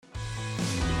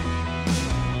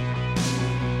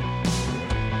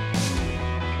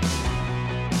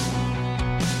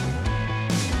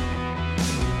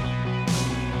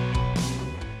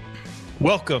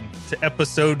Welcome to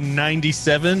episode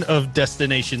 97 of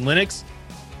Destination Linux.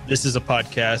 This is a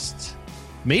podcast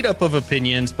made up of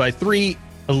opinions by three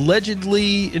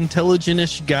allegedly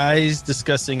intelligent-ish guys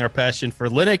discussing our passion for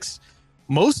Linux.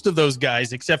 Most of those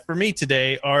guys, except for me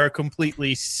today, are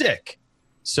completely sick.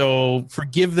 So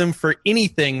forgive them for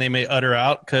anything they may utter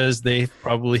out because they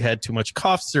probably had too much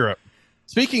cough syrup.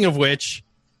 Speaking of which,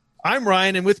 I'm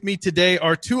Ryan, and with me today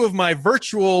are two of my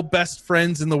virtual best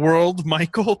friends in the world.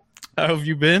 Michael, how have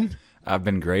you been? I've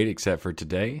been great, except for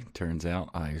today. Turns out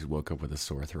I woke up with a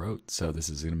sore throat, so this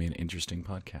is going to be an interesting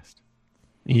podcast.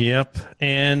 Yep.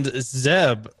 And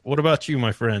Zeb, what about you,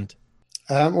 my friend?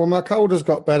 Well, my cold has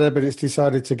got better, but it's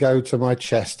decided to go to my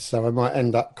chest, so I might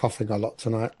end up coughing a lot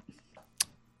tonight.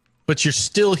 But you're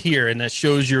still here, and that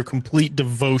shows your complete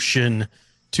devotion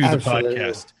to Absolutely. the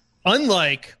podcast.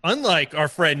 Unlike our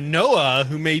friend Noah,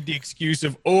 who made the excuse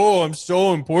of, oh, I'm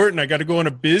so important, I got to go on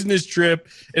a business trip,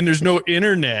 and there's no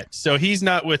internet. So he's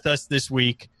not with us this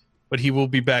week, but he will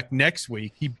be back next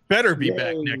week. He better be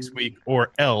back next week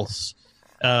or else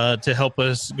to help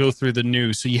us go through the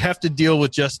news. So you have to deal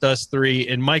with just us three.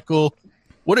 And Michael,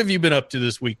 what have you been up to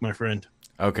this week, my friend?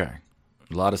 Okay,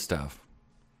 a lot of stuff.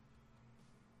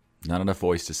 Not enough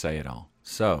voice to say it all.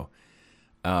 So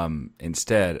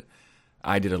instead,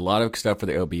 I did a lot of stuff for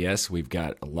the OBS. We've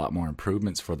got a lot more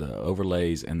improvements for the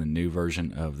overlays, and the new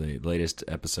version of the latest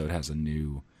episode has a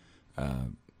new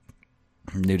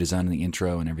design in the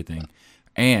intro and everything.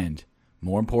 And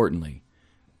more importantly,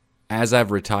 as I've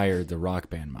retired the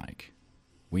Rock Band mic,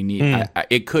 we need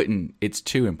it's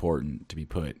too important to be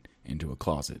put into a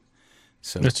closet.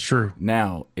 So That's true.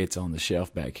 Now it's on the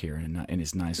shelf back here in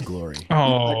its nice glory.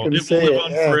 Oh, it will live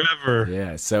on forever.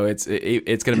 Yeah, so it's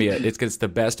gonna be it's the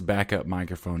best backup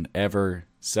microphone ever.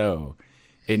 So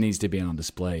it needs to be on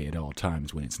display at all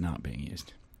times when it's not being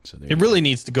used. So it really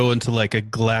needs to go into like a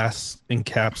glass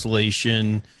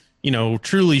encapsulation.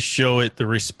 Truly show it the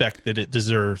respect that it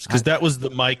deserves, because that was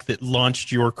the mic that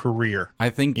launched your career.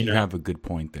 I think you have a good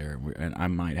point there, and I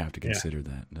might have to consider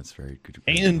that. That's very good.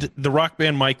 And the Rock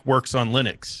Band mic works on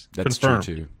Linux. That's Confirmed.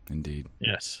 true too, indeed.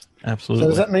 Yes, absolutely. So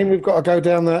does that mean we've got to go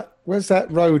down where's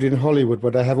that road in Hollywood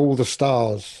where they have all the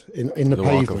stars in the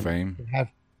pavement? Walk of Fame.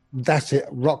 That's it,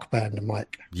 Rock Band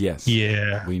mic. Yes.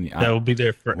 Yeah, that will be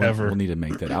there forever. We'll need to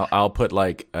make that. I'll put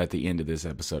like at the end of this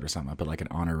episode or something. I'll put like an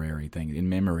honorary thing in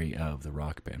memory of the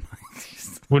Rock Band.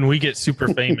 When we get super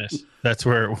famous, that's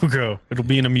where it will go. It'll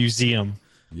be in a museum.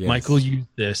 Yes. Michael used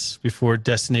this before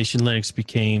Destination Linux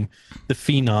became the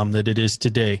phenom that it is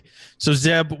today. So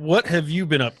Zeb, what have you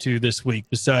been up to this week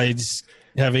besides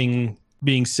being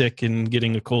sick and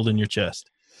getting a cold in your chest?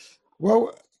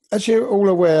 Well, as you're all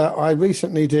aware, I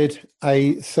recently did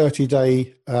a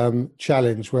 30-day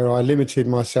challenge where I limited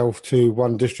myself to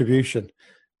one distribution,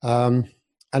 and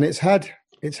it's had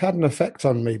an effect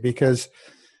on me because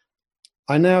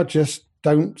I now just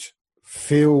don't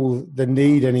feel the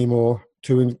need anymore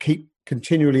to keep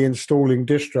continually installing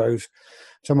distros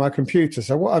to my computer.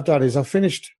 So what I've done is I've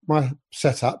finished my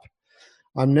setup.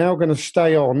 I'm now going to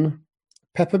stay on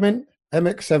Peppermint,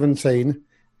 MX17,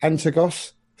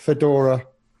 Antigos, Fedora,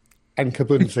 and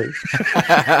Kubuntu.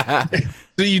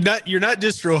 So you're not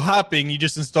distro hopping. You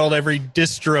just installed every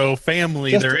distro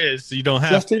family there is. So you don't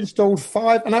have just installed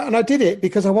 5, and I did it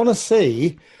because I want to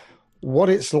see what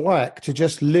it's like to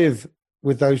just live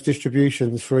with those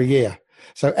distributions for a year.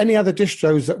 So any other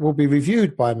distros that will be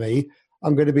reviewed by me,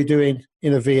 I'm going to be doing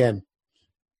in a VM.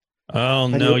 Oh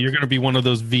no, you're going to be one of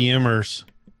those VMers.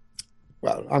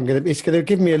 Well, it's going to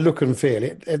give me a look and feel.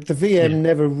 The VM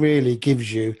never really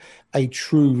gives you a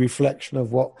true reflection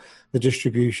of what the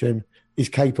distribution is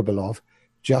capable of,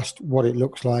 just what it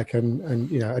looks like and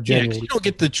a general. Yeah, you don't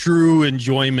get the true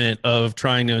enjoyment of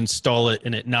trying to install it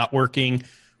and it not working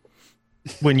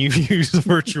when you use the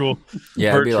virtual.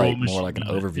 Yeah, it'd be like more like an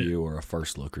overview or a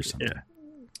first look or something.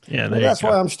 Yeah. Well, that's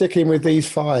why I'm sticking with these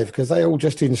 5 because they all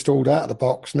just installed out of the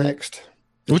box next.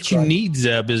 What you need,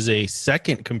 Zeb, is a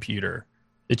second computer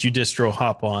that you distro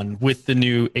hop on with the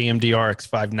new AMD RX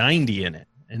 590 in it,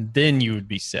 and then you would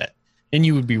be set, and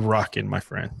you would be rocking, my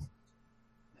friend.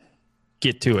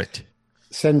 Get to it.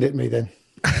 Send it me then.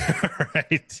 All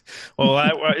right.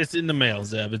 Well, it's in the mail,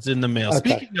 Zeb. It's in the mail.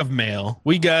 Okay. Speaking of mail,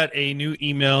 we got a new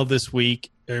email this week,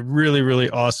 a really, really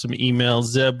awesome email.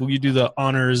 Zeb, will you do the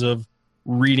honors of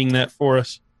reading that for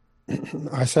us?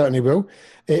 I certainly will.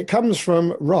 It comes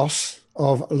from Ross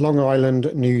of Long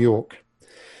Island, New York.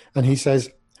 And he says,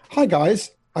 "Hi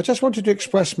guys, I just wanted to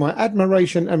express my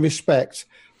admiration and respect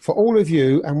for all of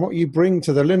you and what you bring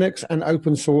to the Linux and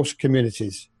open source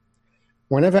communities.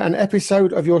 Whenever an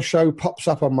episode of your show pops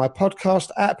up on my podcast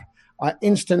app, I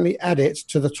instantly add it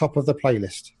to the top of the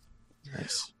playlist.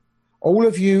 Nice. All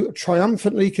of you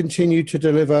triumphantly continue to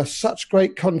deliver such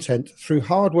great content through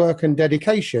hard work and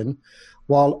dedication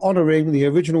while honouring the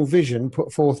original vision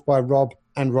put forth by Rob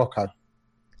and Rocco.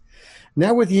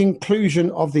 Now with the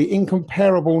inclusion of the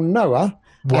incomparable Noah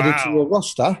added to your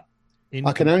roster,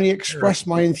 I can only express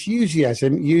my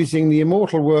enthusiasm using the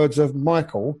immortal words of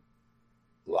Michael.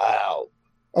 Wow.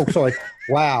 Oh, sorry.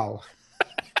 Wow.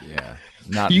 Yeah.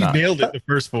 You nailed it, the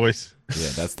first voice.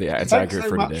 Yeah, it's accurate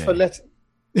for today.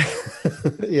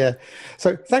 Yeah.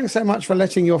 So thanks so much for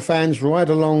letting your fans ride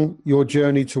along your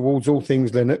journey towards all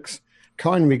things Linux.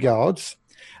 Kind regards.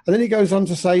 And then he goes on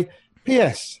to say,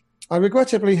 P.S. I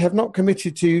regrettably have not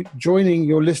committed to joining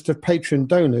your list of patron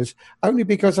donors only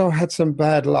because I've had some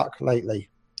bad luck lately.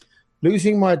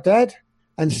 Losing my dad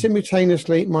and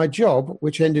simultaneously my job,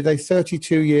 which ended a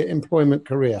 32-year employment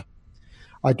career.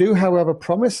 I do, however,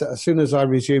 promise that as soon as I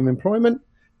resume employment,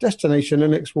 Destination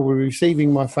Linux will be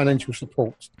receiving my financial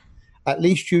support. At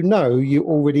least you know you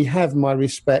already have my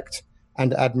respect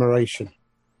and admiration.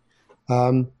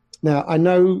 Now, I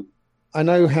know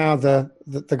how the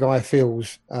guy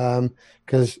feels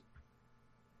because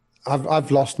I've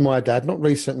lost my dad, not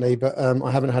recently, but I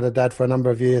haven't had a dad for a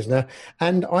number of years now.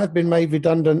 And I've been made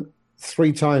redundant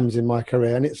 3 times in my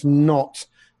career, and it's not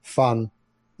fun.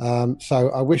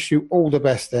 So I wish you all the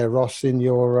best there, Ross, in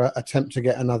your attempt to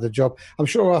get another job. I'm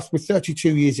sure after with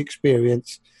 32 years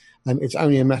experience, it's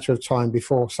only a matter of time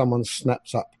before someone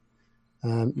snaps up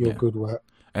your good work.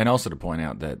 And also to point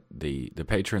out that the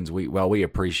patrons, we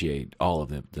appreciate all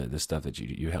of the stuff that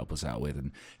you help us out with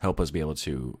and help us be able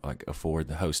to like afford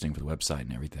the hosting for the website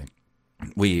and everything.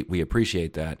 We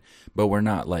appreciate that, but we're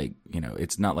not like,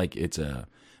 it's not like it's a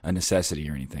necessity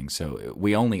or anything. So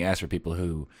we only ask for people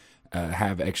who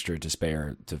have extra to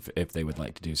spare if they would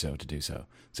like to do so.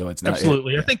 So it's not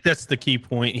absolutely. I think that's the key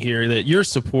point here, that your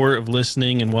support of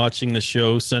listening and watching the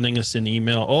show, sending us an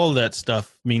email, all of that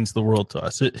stuff means the world to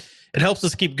us. It helps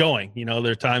us keep going.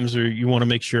 There are times where you want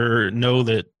to know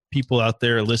that people out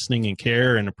there are listening and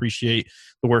care and appreciate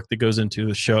the work that goes into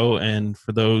the show. And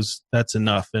for those, that's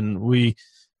enough. And we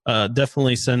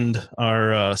definitely send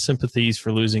our sympathies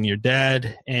for losing your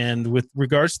dad. And with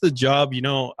regards to the job,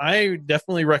 I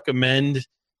definitely recommend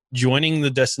joining the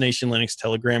Destination Linux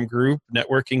Telegram group,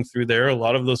 networking through there. A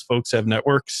lot of those folks have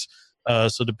networks.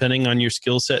 So depending on your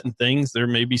skill set and things, there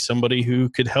may be somebody who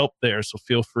could help there. So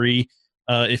feel free,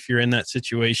 if you're in that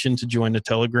situation, to join the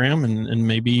Telegram and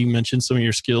maybe mention some of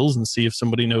your skills and see if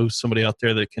somebody knows somebody out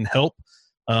there that can help.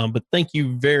 But thank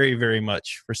you very, very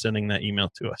much for sending that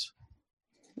email to us.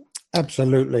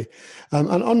 Absolutely. And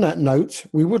on that note,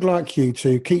 we would like you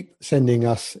to keep sending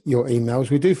us your emails.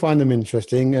 We do find them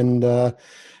interesting, and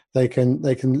they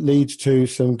can lead to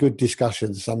some good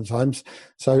discussions sometimes.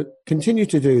 So continue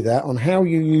to do that on how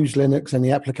you use Linux and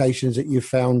the applications that you've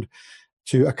found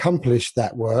to accomplish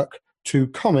that work, to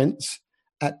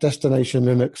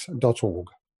comments@destinationlinux.org.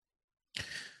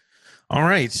 All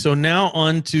right. So now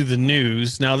on to the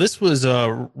news. Now, this was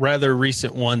a rather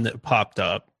recent one that popped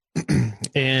up.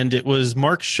 And it was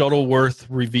Mark Shuttleworth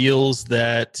reveals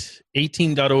that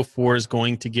 18.04 is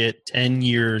going to get 10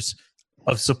 years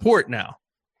of support now.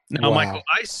 Now, wow. Michael,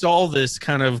 I saw this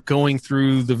kind of going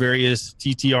through the various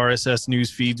TTRSS news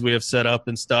feeds we have set up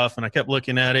and stuff, and I kept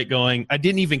looking at it going, I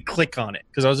didn't even click on it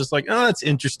because I was just like, oh, it's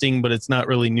interesting, but it's not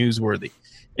really newsworthy.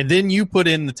 And then you put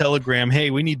in the Telegram, hey,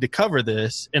 we need to cover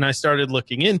this, and I started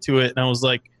looking into it, and I was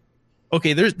like,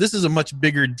 okay, this is a much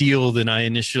bigger deal than I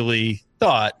initially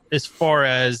thought, as far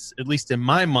as, at least in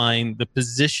my mind, the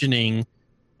positioning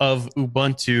of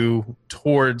Ubuntu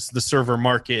towards the server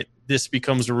market. This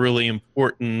becomes a really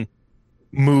important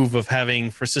move of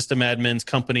having, for system admins,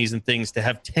 companies, and things to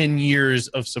have 10 years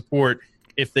of support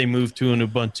if they move to an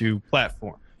Ubuntu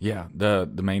platform. Yeah, the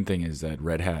main thing is that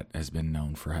Red Hat has been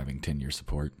known for having 10-year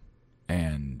support,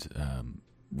 and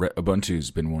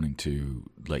Ubuntu's been wanting to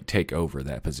take over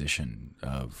that position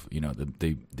of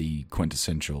the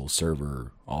quintessential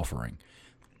server offering,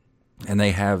 and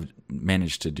they have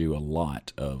managed to do a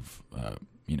lot of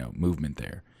movement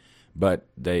there. But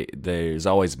there's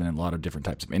always been a lot of different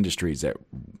types of industries that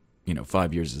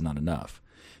 5 years is not enough.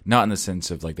 Not in the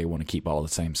sense of they want to keep all the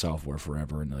same software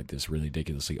forever and this really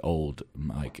ridiculously old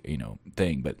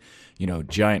thing, but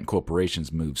giant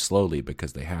corporations move slowly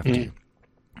because they have to.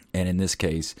 And in this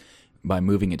case, by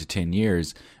moving it to 10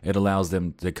 years, it allows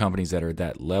the companies that are at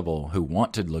that level who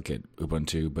want to look at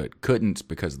Ubuntu but couldn't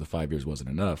because the 5 years wasn't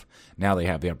enough. Now they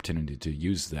have the opportunity to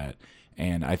use that.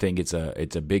 And I think it's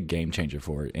a big game changer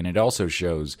for it. And it also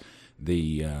shows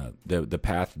the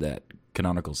path that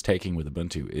Canonical's taking with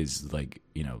Ubuntu is like,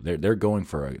 they're going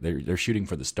for they're shooting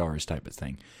for the stars type of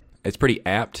thing. It's pretty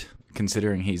apt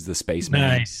considering he's the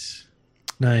spaceman.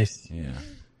 Nice. Yeah.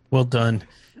 Well done.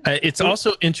 It's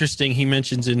also interesting. He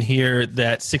mentions in here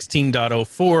that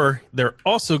 16.04, they're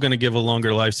also going to give a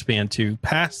longer lifespan to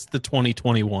past the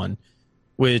 2021,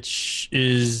 which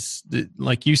is,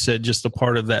 like you said, just a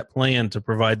part of that plan to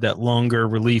provide that longer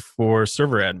relief for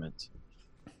server admins.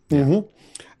 Mm-hmm.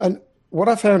 And what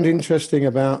I found interesting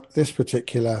about this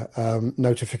particular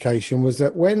notification was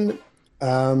that when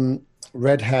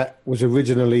Red Hat was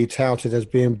originally touted as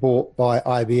being bought by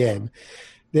IBM,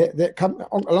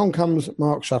 along comes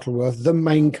Mark Shuttleworth, the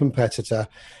main competitor,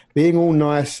 being all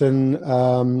nice and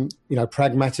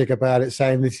pragmatic about it,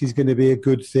 saying this is going to be a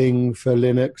good thing for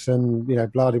Linux and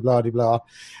blah blah blah blah.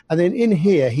 And then in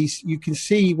here, you can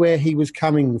see where he was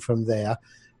coming from there,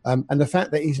 and the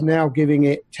fact that he's now giving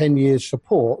it 10 years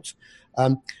support,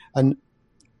 and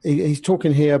he's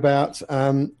talking here about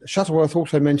Shuttleworth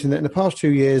also mentioned that in the past 2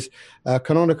 years,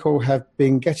 Canonical have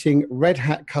been getting Red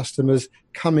Hat customers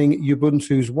coming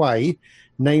Ubuntu's way,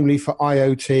 namely for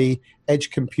IoT,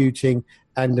 edge computing,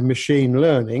 and machine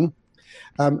learning.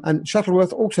 And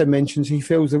Shuttleworth also mentions he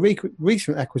feels the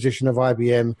recent acquisition of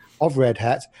IBM of Red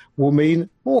Hat will mean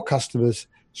more customers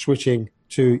switching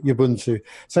to Ubuntu.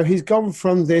 So he's gone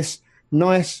from this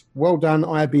nice, well done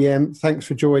IBM, thanks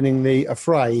for joining the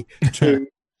affray, to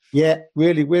yeah,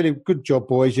 really, really good job,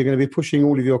 boys. You're going to be pushing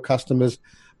all of your customers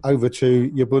over to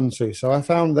Ubuntu. So I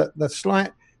found that the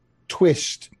slight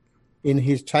twist in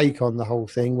his take on the whole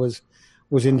thing was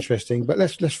interesting. But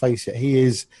let's face it, he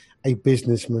is a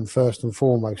businessman first and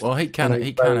foremost. Well, he did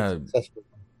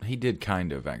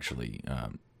kind of actually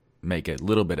make a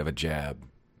little bit of a jab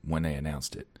when they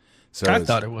announced it. So I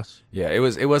thought it was. Yeah, it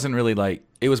wasn't really like,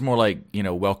 it was more like,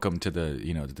 welcome to the,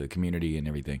 to the community and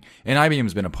everything. And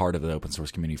IBM's been a part of the open source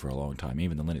community for a long time,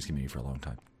 even the Linux community for a long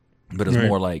time. But it's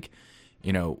more like,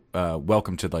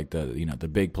 welcome to like the, the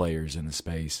big players in the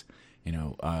space,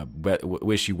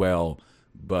 wish you well,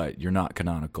 but you're not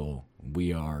Canonical.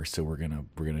 We are, so we're going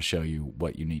to show you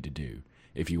what you need to do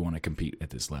if you want to compete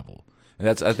at this level. And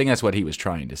I think that's what he was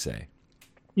trying to say.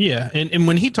 Yeah, and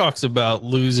when he talks about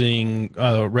losing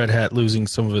Red Hat losing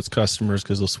some of its customers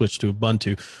because they'll switch to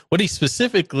Ubuntu, what he's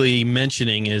specifically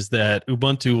mentioning is that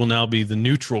Ubuntu will now be the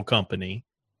neutral company,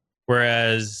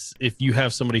 whereas if you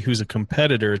have somebody who's a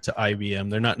competitor to IBM,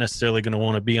 they're not necessarily going to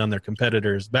want to be on their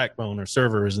competitor's backbone or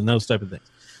servers and those type of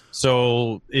things.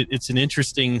 So it's an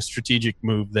interesting strategic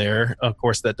move there. Of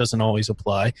course, that doesn't always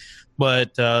apply.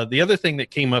 But the other thing that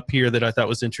came up here that I thought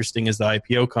was interesting is the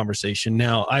IPO conversation.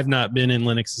 Now, I've not been in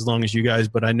Linux as long as you guys,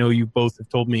 but I know you both have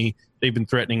told me they've been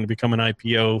threatening to become an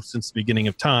IPO since the beginning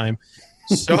of time.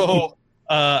 So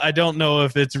I don't know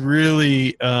if it's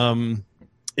really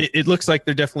it looks like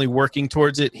they're definitely working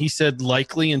towards it. He said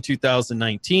likely in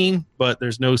 2019, but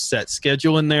there's no set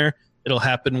schedule in there. It'll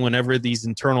happen whenever these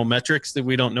internal metrics that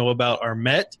we don't know about are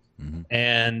met. Mm-hmm.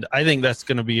 And I think that's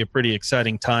going to be a pretty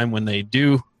exciting time when they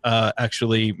do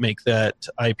actually make that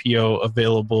IPO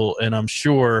available. And I'm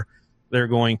sure they're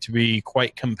going to be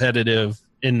quite competitive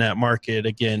in that market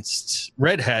against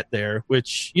Red Hat there,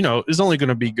 which, is only going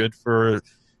to be good for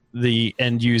the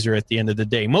end user at the end of the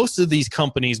day. Most of these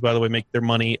companies, by the way, make their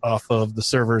money off of the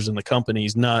servers and the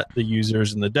companies, not the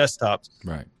users and the desktops.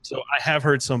 Right. So I have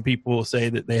heard some people say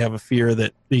that they have a fear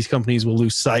that these companies will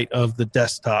lose sight of the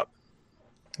desktop.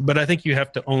 But I think you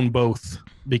have to own both,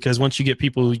 because once you get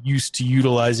people used to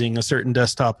utilizing a certain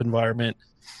desktop environment,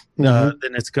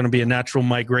 then it's going to be a natural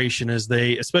migration as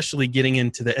they, especially getting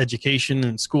into the education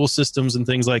and school systems and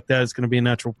things like that, it's going to be a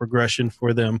natural progression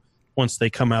for them once they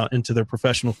come out into their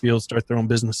professional field, start their own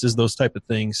businesses, those type of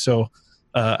things. So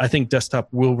I think desktop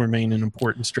will remain an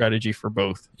important strategy for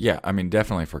both. Yeah, I mean,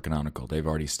 definitely for Canonical. They've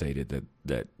already stated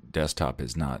that desktop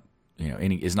is not,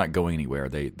 is not going anywhere.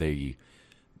 They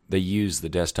use the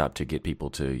desktop to get people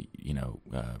to,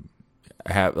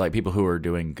 have like people who are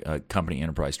doing company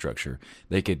enterprise structure.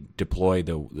 They could deploy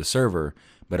the server,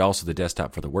 but also the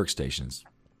desktop for the workstations,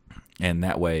 and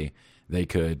that way they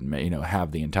could,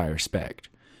 have the entire spec.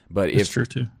 But That's true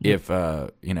too. If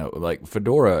like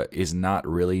Fedora is not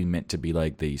really meant to be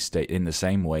like the state in the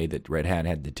same way that Red Hat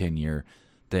had the 10-year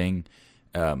thing,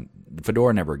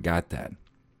 Fedora never got that.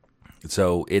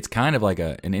 So it's kind of like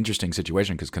an interesting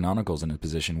situation, because Canonical's in a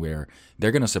position where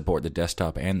they're going to support the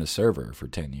desktop and the server for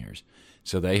 10 years.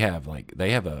 So they have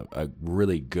a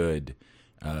really good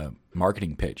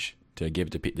marketing pitch to give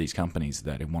to these companies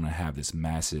that want to have this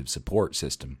massive support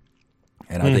system.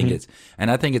 And I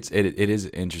think it is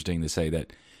interesting to say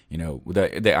that,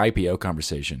 The IPO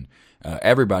conversation.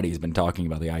 Everybody's been talking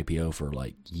about the IPO for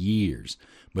like years,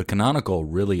 but Canonical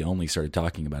really only started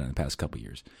talking about it in the past couple of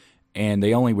years. And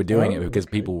they only were doing it because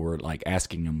people were like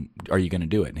asking him, "Are you going to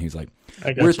do it?" And he's like,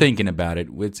 "We're thinking about it.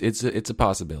 It's a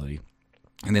possibility."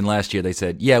 And then last year they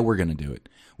said, "Yeah, we're going to do it.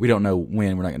 We don't know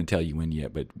when. We're not going to tell you when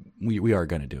yet, but we are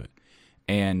going to do it."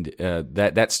 And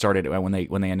that started when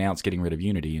they announced getting rid of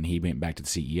Unity, and he went back to the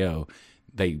CEO.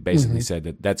 They basically said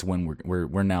that's when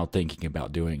we're now thinking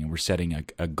about doing, and we're setting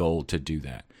a goal to do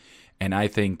that. And I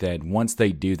think that once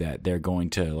they do that, they're going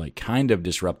to like kind of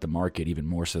disrupt the market even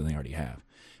more so than they already have.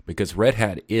 Because Red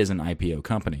Hat is an IPO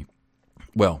company.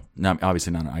 Well,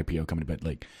 obviously not an IPO company, but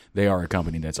like they are a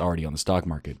company that's already on the stock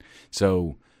market.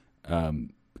 So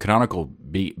Canonical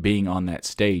being on that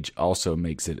stage also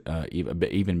makes it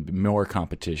even more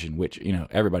competition, which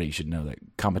everybody should know that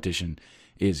competition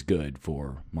is good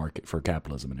for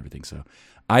capitalism and everything. So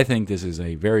I think this is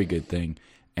a very good thing,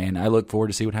 and I look forward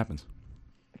to see what happens.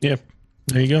 Yeah,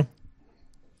 there you go.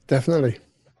 Definitely.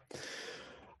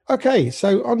 Okay,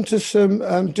 so on to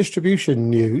some distribution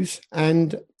news,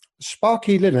 and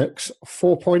Sparky Linux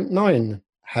 4.9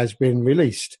 has been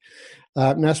released.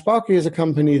 Now, Sparky is a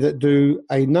company that do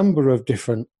a number of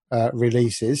different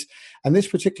releases, and this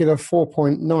particular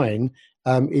 4.9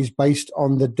 is based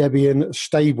on the Debian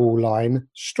stable line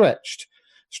Stretch,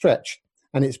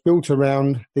 and it's built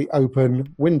around the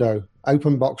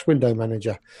OpenBox window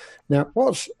manager. Now,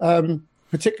 what's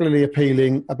particularly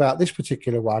appealing about this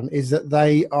particular one is that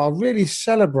they are really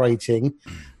celebrating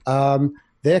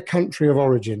their country of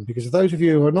origin, because for those of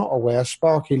you who are not aware,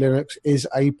 Sparky Linux is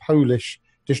a Polish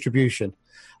distribution,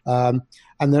 and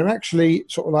they're actually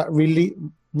sort of like really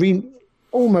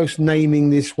almost naming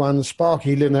this one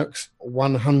Sparky Linux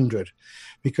 100,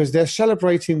 because they're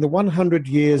celebrating the 100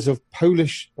 years of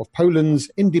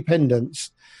Poland's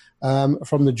independence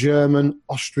from the German,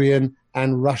 Austrian,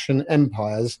 and Russian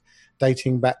empires,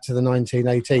 dating back to the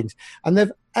 1918s. And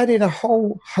they've added a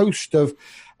whole host of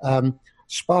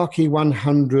Sparky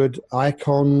 100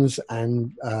 icons,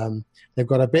 and they've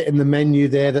got a bit in the menu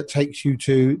there that takes you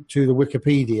to the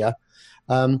Wikipedia.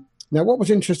 Now, what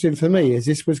was interesting for me is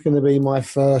this was going to be my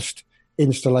first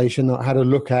installation that I had a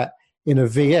look at in a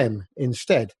VM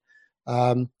instead.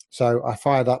 So I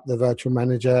fired up the virtual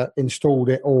manager, installed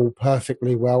it all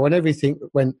perfectly well, and everything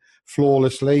went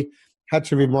flawlessly. Had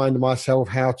to remind myself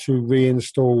how to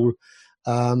reinstall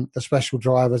the special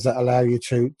drivers that allow you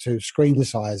to screen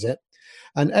size it.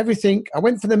 And everything, I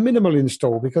went for the minimal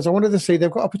install because I wanted to see,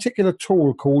 they've got a particular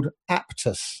tool called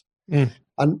Aptus.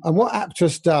 And what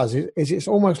Aptus does is it's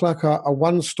almost like a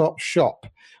one-stop shop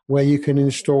where you can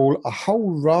install a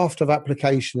whole raft of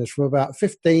applications from about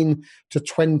 15 to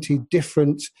 20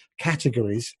 different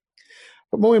categories.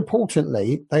 But more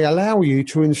importantly, they allow you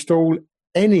to install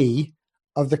any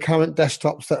of the current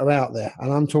desktops that are out there.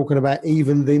 And I'm talking about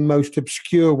even the most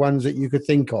obscure ones that you could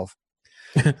think of.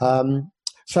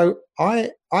 So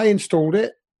I installed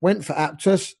it, went for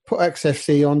Aptus, put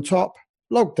XFC on top,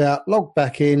 logged out, logged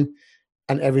back in,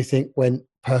 and everything went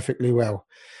perfectly well.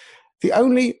 The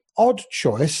only odd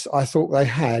choice I thought they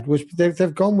had was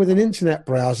they've gone with an internet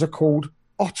browser called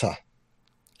Otter.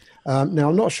 Now,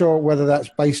 I'm not sure whether that's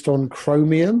based on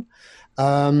Chromium,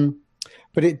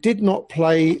 but it did not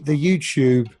play the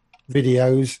YouTube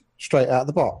videos straight out of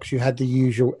the box. You had the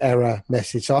usual error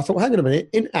message. So I thought, hang on a minute,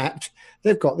 in apt,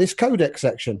 they've got this codec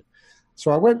section. So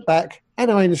I went back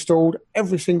and I installed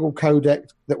every single codec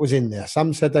that was in there.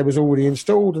 Some said they was already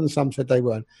installed and some said they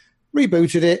weren't.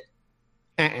 Rebooted it,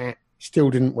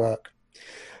 still didn't work.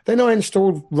 Then I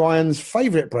installed Ryan's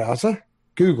favorite browser,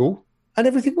 Google, and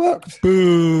everything worked.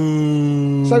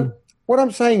 Boom. So what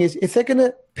I'm saying is, if they're going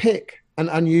to pick an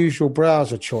unusual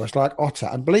browser choice like Otter,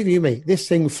 and believe you me, this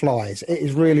thing flies. It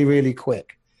is really, really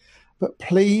quick. But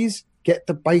please get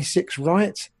the basics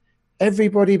right.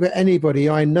 Everybody but anybody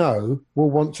I know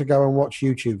will want to go and watch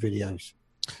YouTube videos.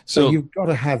 So you've got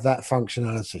to have that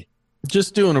functionality.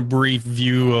 Just doing a brief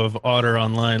view of Otter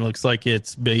Online, looks like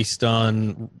it's based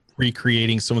on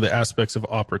recreating some of the aspects of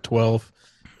Opera 12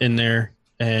 in there.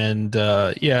 And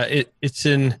it's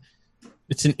an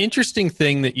interesting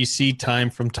thing that you see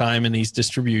time from time in these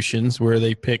distributions where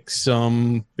they pick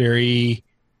some very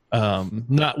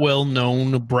not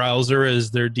well-known browser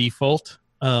as their default.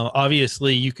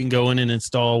 Obviously, you can go in and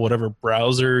install whatever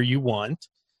browser you want.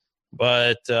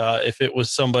 But if it was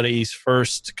somebody's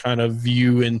first kind of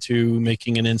view into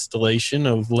making an installation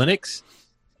of Linux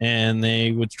and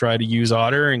they would try to use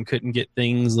Otter and couldn't get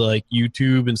things like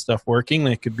YouTube and stuff working,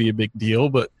 that could be a big deal.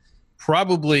 But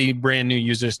probably brand new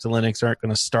users to Linux aren't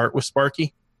going to start with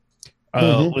Sparky.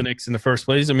 Linux in the first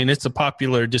place. I mean, it's a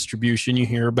popular distribution. You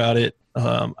hear about it.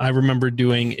 I remember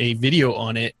doing a video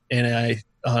on it, and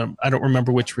I don't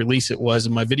remember which release it was.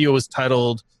 And my video was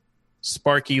titled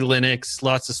Sparky Linux,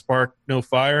 lots of spark, no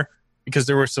fire, because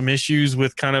there were some issues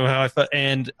with kind of how I felt.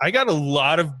 And I got a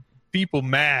lot of people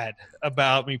mad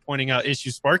about me pointing out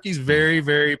issues. Sparky's very,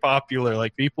 very popular.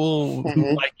 Like, people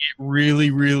who like it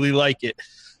really, really like it.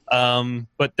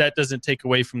 But that doesn't take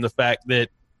away from the fact that,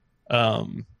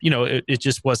 it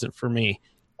just wasn't for me.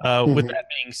 With that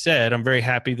being said, I'm very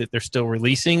happy that they're still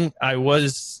releasing. I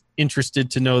was interested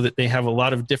to know that they have a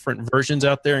lot of different versions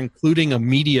out there, including a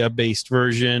media-based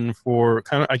version for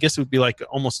kind of, I guess it would be like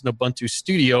almost an Ubuntu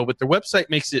Studio, but their website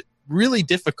makes it really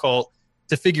difficult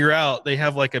to figure out. They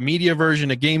have like a media version,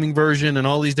 a gaming version, and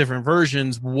all these different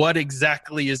versions. What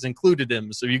exactly is included in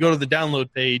them? So if you go to the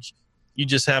download page, you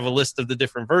just have a list of the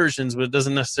different versions, but it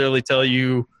doesn't necessarily tell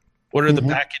you what are the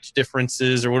package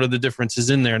differences or what are the differences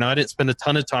in there. Now, I didn't spend a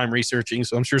ton of time researching,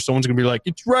 so I'm sure someone's going to be like,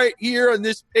 it's right here on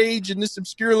this page in this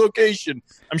obscure location.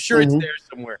 I'm sure it's there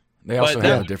somewhere. They also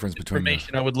have a difference between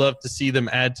information I would love to see them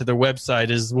add to their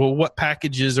website is, well, what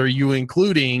packages are you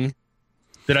including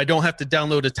that I don't have to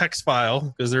download a text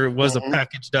file, because there was a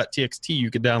package.txt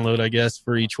you could download, I guess,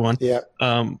 for each one. Yeah.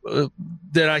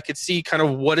 That I could see kind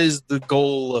of what is the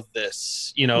goal of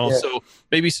this, So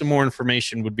maybe some more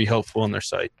information would be helpful on their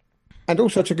site. And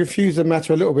also, to confuse the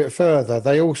matter a little bit further,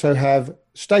 they also have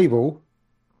stable,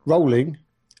 rolling,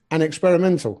 and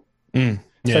experimental.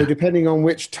 So depending on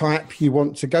which type you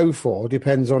want to go for,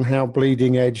 depends on how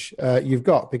bleeding edge you've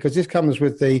got. Because this comes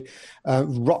with the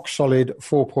rock solid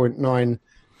 4.9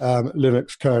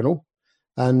 Linux kernel.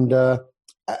 And,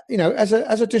 as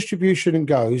a distribution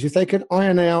goes, if they can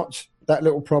iron out that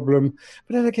little problem,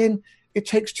 but then again, it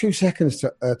takes 2 seconds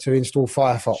to install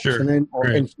Firefox and then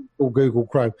install Google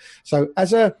Chrome. So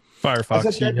as a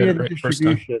Debian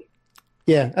distribution,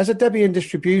 as a Debian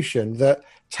distribution that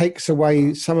takes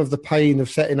away some of the pain of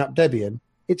setting up Debian,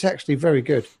 it's actually very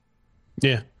good.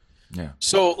 Yeah.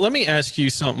 So let me ask you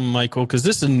something, Michael, because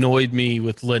this annoyed me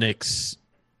with Linux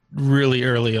really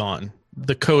early on.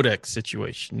 The codec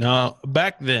situation. Now,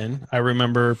 back then, I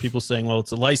remember people saying, well,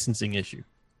 it's a licensing issue.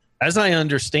 As I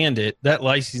understand it, that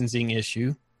licensing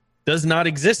issue does not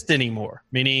exist anymore,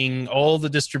 meaning most of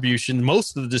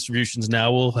the distributions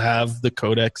now will have the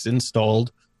codecs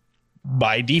installed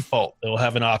by default. They'll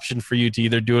have an option for you to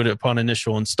either do it upon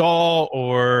initial install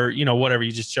or, whatever.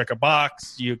 You just check a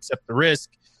box, you accept the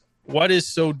risk. What is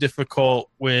so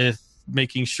difficult with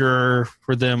making sure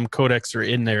for them codecs are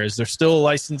in there? Is there still a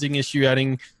licensing issue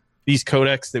adding these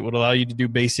codecs that would allow you to do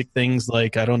basic things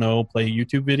like, I don't know, play a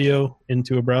YouTube video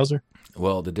into a browser?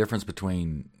 Well, the difference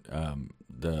between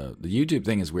the YouTube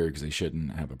thing is weird because they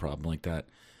shouldn't have a problem like that.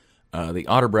 The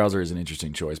Otter browser is an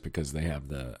interesting choice because they have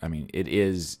it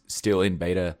is still in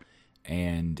beta,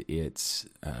 and it's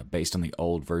based on the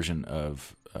old version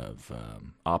of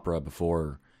Opera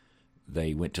before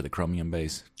they went to the Chromium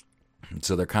base.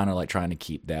 So they're kind of like trying to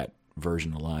keep that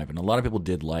version alive, and a lot of people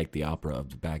did like the Opera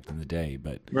of back in the day,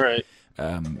 but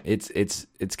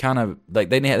it's kind of like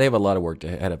they have a lot of work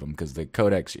ahead of them because the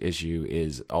codecs issue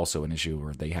is also an issue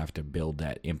where they have to build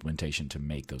that implementation to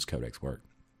make those codecs work.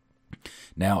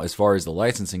 Now, as far as the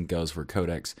licensing goes for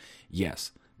codecs,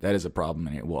 yes, that is a problem,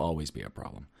 and it will always be a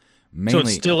problem. So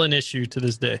it's still an issue to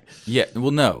this day? Yeah,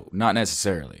 well, no, not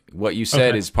necessarily. What you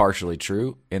said is partially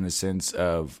true in the sense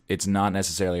of it's not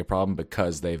necessarily a problem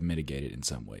because they've mitigated in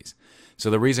some ways. So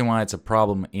the reason why it's a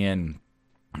problem in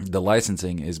the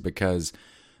licensing is because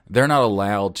they're not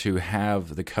allowed to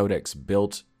have the codecs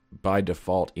built by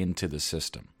default into the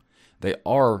system. They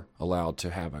are allowed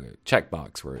to have a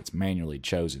checkbox where it's manually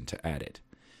chosen to add it.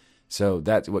 So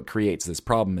that's what creates this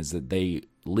problem, is that they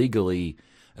legally,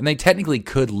 and they technically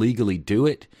could legally do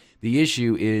it. The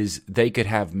issue is they could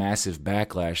have massive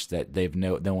backlash that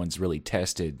no one's really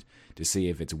tested to see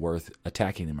if it's worth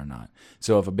attacking them or not.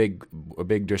 So if a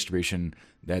big distribution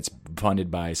that's funded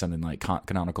by something like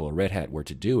Canonical or Red Hat were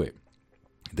to do it,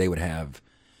 they would have,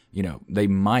 they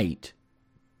might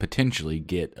potentially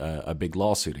get a big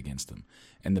lawsuit against them.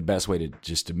 And the best way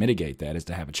to mitigate that is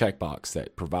to have a checkbox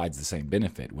that provides the same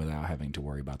benefit without having to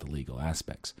worry about the legal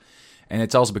aspects. And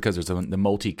it's also because there's the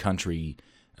multi-country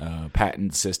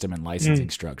patent system and licensing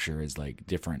structure is like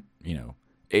different,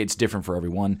 it's different for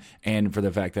everyone, and for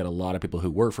the fact that a lot of people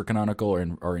who work for Canonical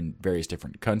are in various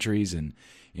different countries, and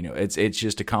it's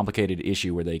just a complicated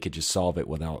issue where they could just solve it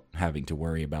without having to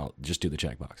worry about just do the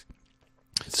checkbox.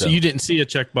 So you didn't see a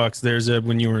checkbox there, Zeb,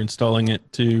 when you were installing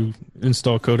it to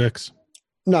install codecs?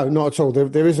 No, not at all.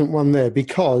 There isn't one there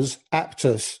because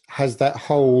Aptus has that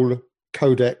whole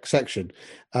codec section.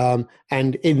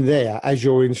 And in there, as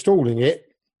you're installing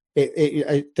it,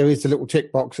 there is a little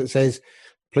tick box that says,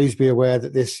 please be aware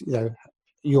that this,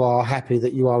 you are happy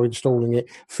that you are installing it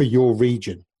for your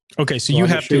region. Okay, so you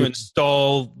have to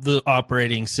install the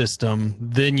operating system,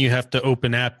 then you have to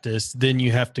open Apttus, then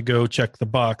you have to go check the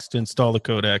box to install the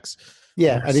codecs.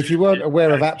 Yeah, and if you weren't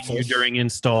aware of Apttus... During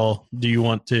install, do you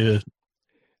want to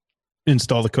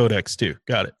install the codecs too?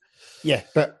 Got it. Yeah,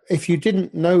 but if you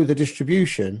didn't know the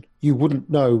distribution, you wouldn't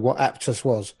know what Apttus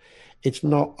was. It's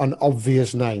not an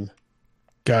obvious name.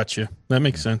 Gotcha. That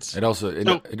makes sense. It also,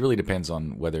 it really depends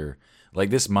on whether... Like,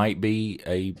 this might be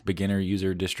a beginner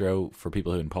user distro for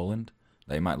people who in Poland.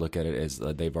 They might look at it as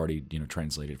they've already,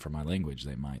 translated for my language.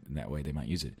 They might, in that way, they might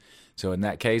use it. So in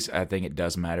that case, I think it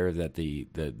does matter that the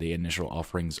initial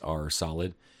offerings are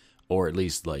solid, or at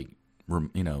least they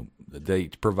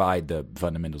provide the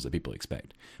fundamentals that people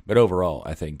expect. But overall,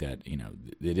 I think that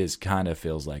it is kind of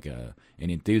feels like an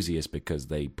enthusiast because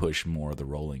they push more of the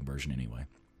rolling version anyway.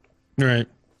 Right.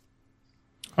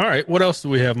 All right. What else do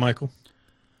we have, Michael?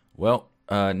 Well,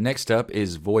 next up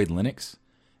is Void Linux,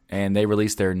 and they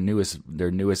released their newest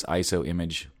ISO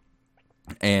image.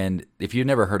 And if you've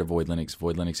never heard of Void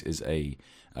Linux is a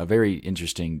very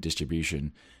interesting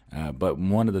distribution. But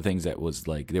one of the things that was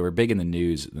they were big in the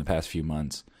news in the past few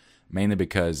months, mainly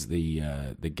because the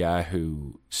guy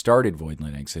who started Void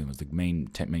Linux and was the main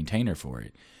maintainer for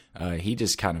it, he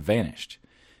just kind of vanished.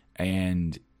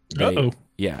 And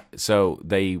so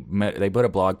they put a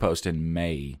blog post in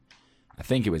May. I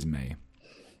think it was May,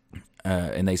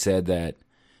 and they said that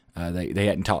they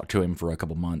hadn't talked to him for a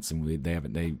couple months, and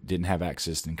they didn't have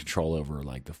access and control over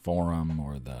the forum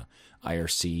or the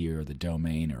IRC or the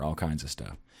domain or all kinds of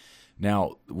stuff.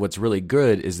 Now, what's really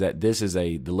good is that this is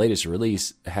the latest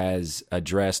release has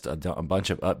addressed a bunch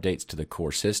of updates to the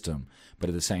core system, but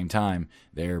at the same time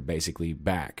they're basically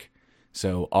back.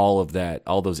 So all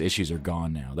those issues are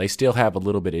gone now. They still have a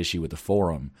little bit of issue with the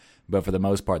forum, but for the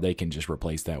most part, they can just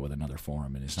replace that with another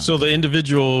forum. And it's not. So the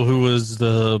individual who was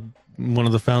one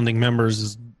of the founding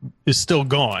members is still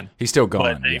gone. He's still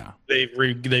gone. Yeah,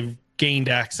 they've gained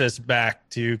access back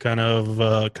to kind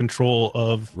of control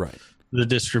of the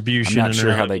distribution. I'm not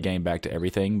sure how they gained back to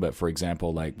everything, but for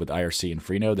example, with IRC and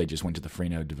Freenode, they just went to the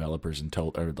Freenode developers and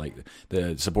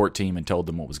the support team and told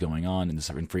them what was going on, and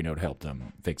Freenode helped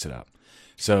them fix it up.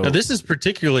 So now, this is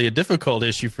particularly a difficult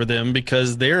issue for them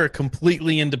because they're a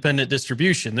completely independent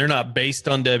distribution. They're not based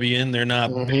on Debian. They're not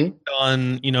based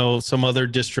on, some other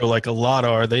distro like a lot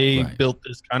are. They built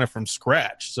this kind of from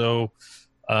scratch. So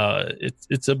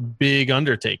it's a big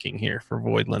undertaking here for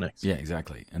Void Linux. Yeah,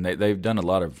 exactly. And they've done a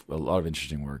lot of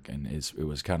interesting work, and it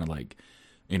was kind of like,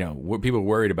 people were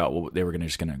worried about they were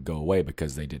just going to go away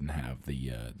because they didn't have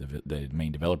the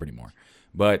main developer anymore.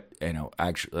 But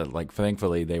actually,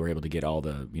 thankfully, they were able to get all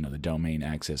the the domain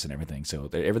access and everything. So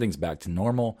everything's back to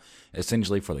normal,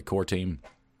 essentially, for the core team.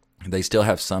 They still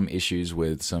have some issues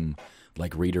with some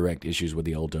redirect issues with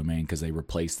the old domain because they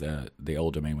replaced the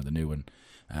old domain with a new one.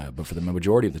 But for the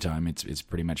majority of the time, it's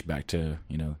pretty much back to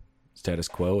status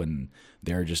quo, and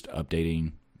they're just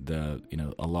updating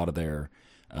a lot of their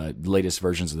latest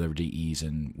versions of their DEs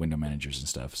and window managers and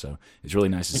stuff. So it's really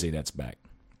nice to see that's back.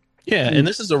 Yeah, and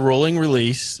this is a rolling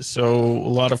release, so a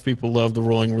lot of people love the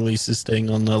rolling releases staying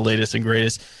on the latest and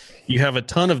greatest. You have a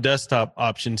ton of desktop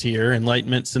options here: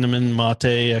 Enlightenment, Cinnamon,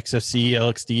 Mate, XFC,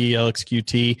 LXD,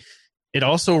 LXQT. It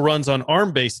also runs on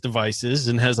ARM-based devices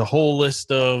and has a whole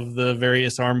list of the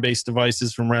various ARM-based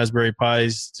devices from Raspberry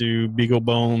Pis to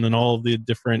BeagleBone and all of the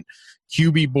different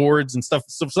QB boards and stuff.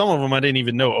 So some of them I didn't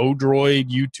even know: Odroid,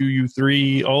 U2,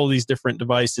 U3, all these different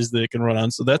devices that it can run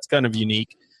on. So that's kind of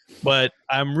unique. But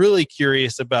I'm really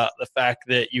curious about the fact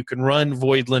that you can run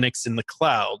Void Linux in the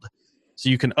cloud. So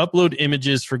you can upload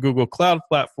images for Google Cloud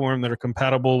Platform that are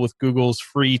compatible with Google's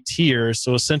free tier.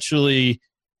 So essentially,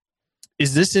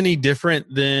 is this any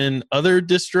different than other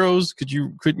distros?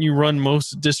 Couldn't you run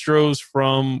most distros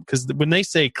from, because when they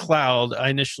say cloud, I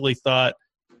initially thought,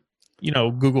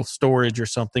 Google storage or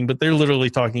something, but they're literally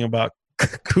talking about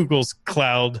Google's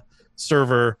cloud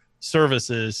server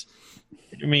services.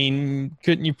 I mean,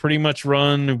 couldn't you pretty much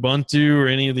run Ubuntu or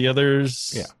any of the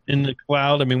others in the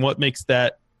cloud? I mean, what makes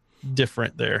that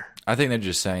different there? I think they're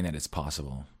just saying that it's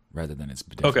possible rather than it's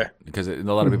different. Okay. Because a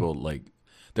lot of people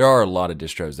there are a lot of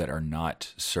distros that are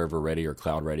not server ready or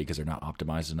cloud ready because they're not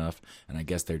optimized enough. And I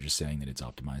guess they're just saying that it's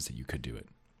optimized that you could do it.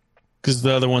 Because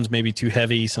the other one's maybe too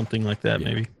heavy, something like that,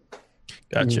 maybe.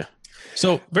 Gotcha.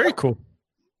 So very cool.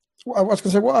 Well, I was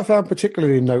going to say, what I found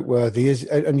particularly noteworthy is,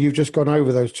 and you've just gone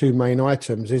over those two main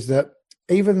items, is that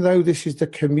even though this is the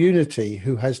community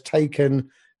who has taken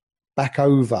back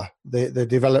over the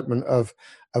development of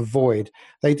Void.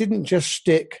 They didn't just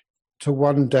stick to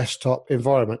one desktop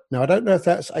environment. Now, I don't know if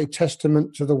that's a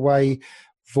testament to the way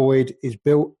Void is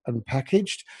built and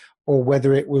packaged, or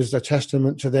whether it was a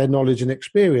testament to their knowledge and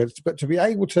experience, but to be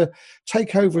able to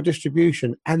take over a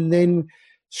distribution and then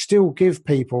still give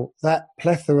people that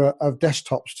plethora of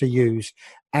desktops to use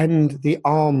and the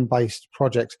ARM-based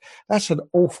projects, that's an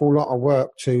awful lot of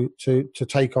work to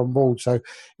take on board. So,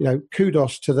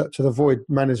 kudos to the Void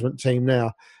management team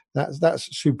now.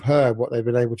 That's superb what they've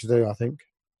been able to do, I think.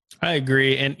 I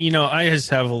agree. And, I just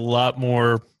have a lot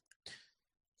more,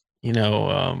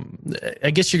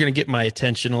 I guess you're going to get my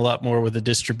attention a lot more with a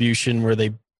distribution where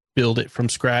they build it from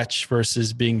scratch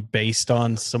versus being based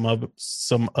on some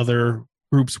other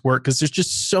group's work. Because there's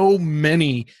just so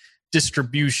many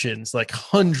distributions, like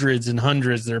hundreds and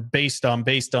hundreds that are based on.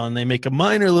 They make a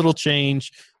minor little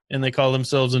change and they call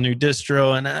themselves a new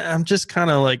distro. And I'm just kind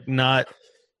of like not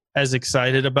as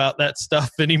excited about that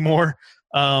stuff anymore.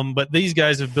 But these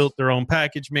guys have built their own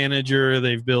package manager.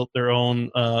 They've built their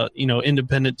own,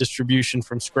 independent distribution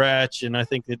from scratch. And I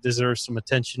think it deserves some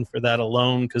attention for that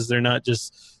alone, because they're not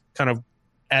just kind of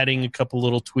adding a couple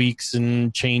little tweaks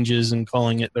and changes and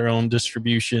calling it their own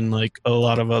distribution like a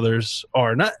lot of others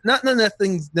are. Not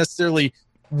nothing necessarily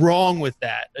wrong with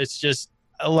that. It's just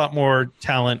a lot more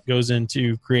talent goes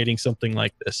into creating something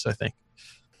like this, I think.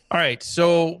 All right,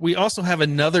 so we also have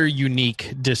another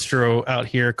unique distro out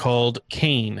here called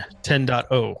Kane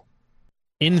 10.0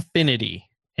 Infinity,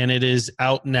 and it is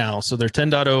out now. So their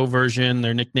 10.0 version,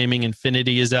 their nicknaming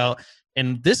Infinity, is out.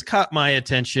 And this caught my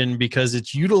attention because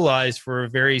it's utilized for a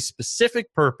very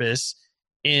specific purpose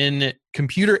in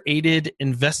computer-aided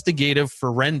investigative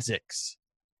forensics.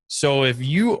 So if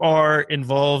you are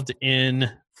involved in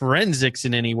forensics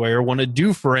in any way or want to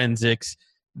do forensics,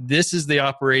 this is the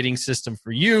operating system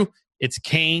for you. It's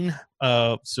Kane,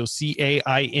 so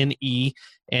Caine,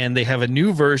 and they have a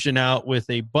new version out with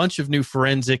a bunch of new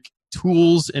forensic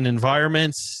tools and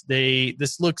environments.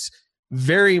 This looks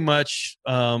very much,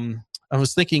 I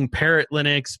was thinking Parrot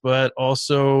Linux, but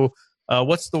also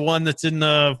what's the one that's in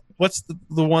the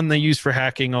one they use for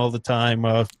hacking all the time?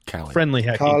 Friendly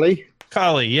hacking.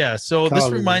 Kali, yeah. So Kali.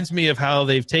 This reminds me of how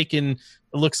they've taken,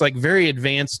 it looks like, very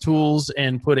advanced tools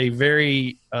and put a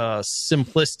very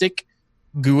simplistic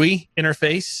GUI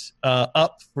interface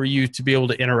up for you to be able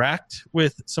to interact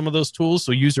with some of those tools.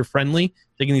 So user-friendly,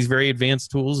 taking these very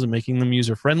advanced tools and making them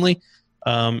user-friendly.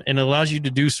 And it allows you to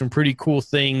do some pretty cool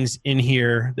things in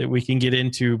here that we can get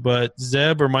into. But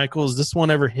Zeb or Michael, has this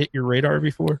one ever hit your radar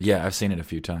before? Yeah, I've seen it a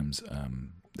few times.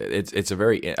 It's a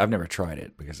very, I've never tried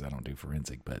it because I don't do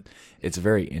forensic, but it's a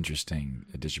very interesting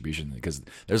distribution because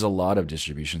there's a lot of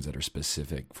distributions that are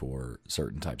specific for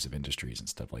certain types of industries and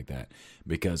stuff like that,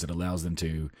 because it allows them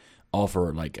to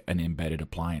offer like an embedded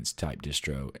appliance type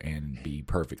distro and be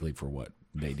perfectly for what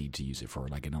they need to use it for,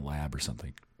 like in a lab or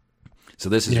something. So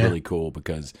this is really cool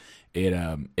because it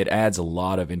adds a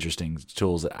lot of interesting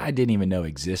tools that I didn't even know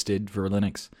existed for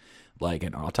Linux, like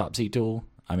an autopsy tool.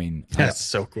 I mean, that's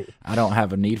so cool. I don't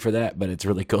have a need for that, but it's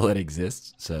really cool that it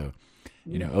exists. So,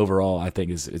 overall, I think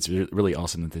it's really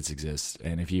awesome that this exists.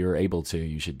 And if you're able to,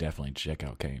 you should definitely check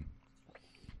out Kane.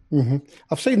 Mm-hmm.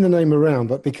 I've seen the name around,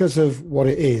 but because of what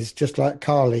it is, just like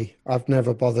Kali, I've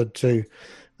never bothered to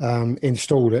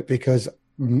install it because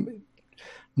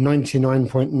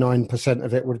 99.9%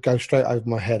 of it would go straight over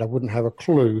my head. I wouldn't have a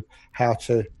clue how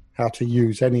to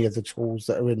use any of the tools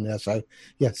that are in there. So,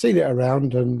 yeah, seen it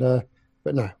around and.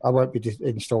 But no, I won't be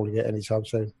installing it anytime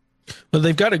soon. Well,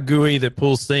 they've got a GUI that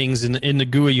pulls things. In the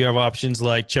GUI, you have options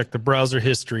like check the browser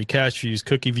history, cache views,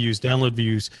 cookie views, download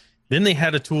views. Then they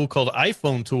had a tool called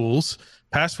iPhone Tools,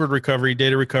 password recovery,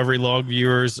 data recovery, log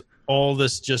viewers, all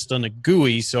this just on a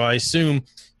GUI. So I assume,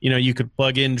 you could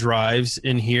plug in drives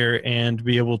in here and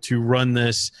be able to run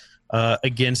this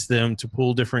against them to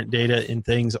pull different data and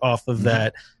things off of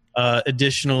that.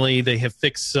 Additionally, they have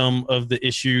fixed some of the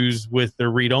issues with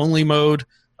their read-only mode,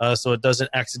 so it doesn't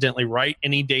accidentally write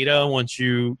any data once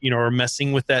you are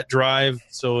messing with that drive.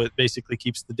 So it basically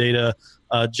keeps the data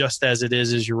just as it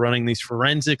is as you're running these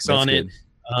forensics on it.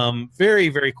 Very,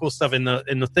 very cool stuff. And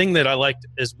the thing that I liked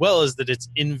as well is that it's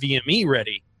NVMe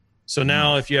ready. So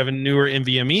now if you have a newer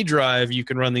NVMe drive, you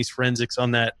can run these forensics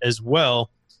on that as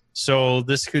well. So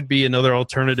this could be another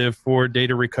alternative for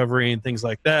data recovery and things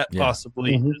like that,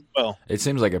 possibly as well. It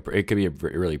seems like it could be a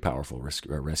really powerful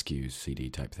rescue CD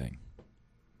type thing.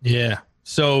 Yeah.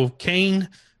 So Kane,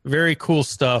 very cool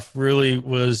stuff. Really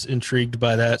was intrigued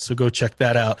by that. So go check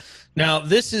that out. Now,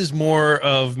 this is more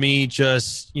of me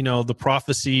just, the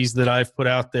prophecies that I've put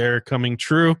out there coming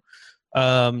true.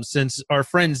 since our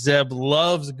friend Zeb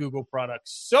loves Google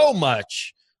products so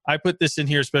much, I put this in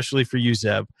here especially for you,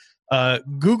 Zeb.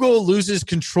 Google loses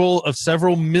control of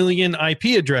several million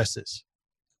IP addresses.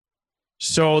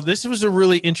 So this was a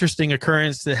really interesting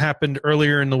occurrence that happened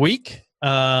earlier in the week.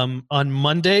 On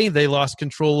Monday, they lost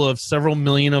control of several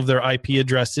million of their IP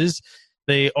addresses.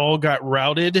 They all got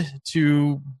routed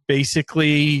to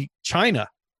basically China.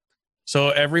 So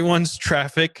everyone's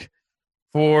traffic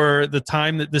for the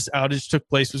time that this outage took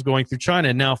place was going through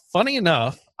China. Now, funny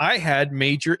enough, I had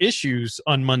major issues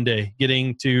on Monday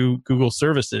getting to Google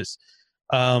services.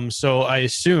 So I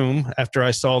assume after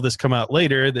I saw this come out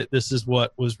later that this is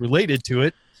what was related to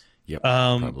it. Yep,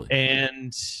 probably.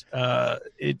 And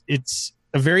it's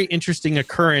a very interesting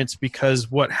occurrence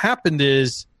because what happened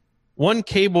is one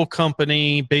cable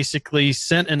company basically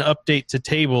sent an update to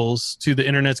tables to the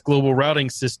internet's global routing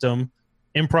system,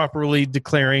 improperly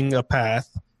declaring a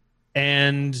path,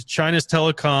 and China's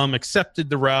telecom accepted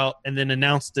the route and then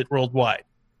announced it worldwide.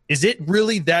 Is it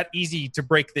really that easy to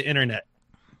break the internet?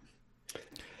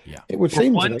 Yeah. It would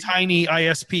seem one tiny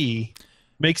ISP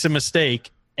makes a mistake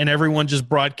and everyone just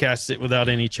broadcasts it without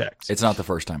any checks. It's not the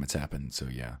first time it's happened, so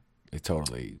yeah.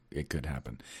 It could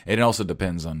happen. It also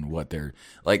depends on what they're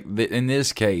like. In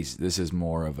this case, this is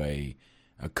more of a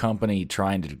company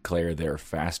trying to declare they're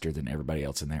faster than everybody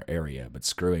else in their area, but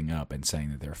screwing up and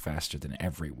saying that they're faster than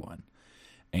everyone,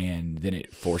 and then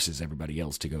it forces everybody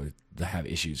else to have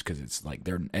issues because it's like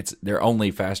they're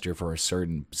only faster for a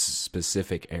certain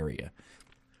specific area.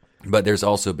 But there's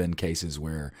also been cases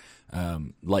where,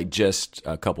 like just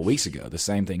a couple weeks ago, the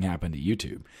same thing happened to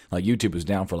YouTube. Like YouTube was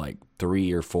down for like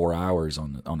 3 or 4 hours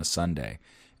on a Sunday,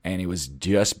 and it was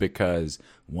just because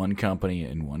one company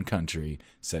in one country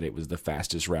said it was the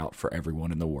fastest route for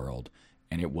everyone in the world,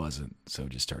 and it wasn't. So it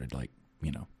just started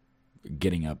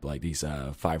getting up like these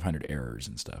 500 errors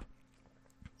and stuff.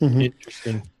 Mm-hmm.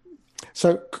 Interesting.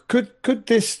 So could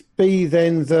this be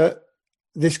then that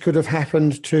this could have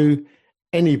happened to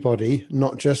anybody,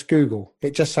 not just Google?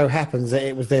 It just so happens that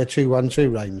it was their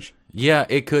 212 range. Yeah,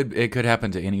 it could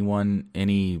happen to anyone.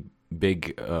 Any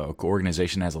big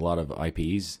organization has a lot of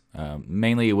IPs.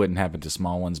 Mainly, it wouldn't happen to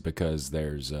small ones because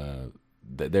they're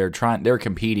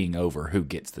competing over who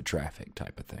gets the traffic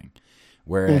type of thing.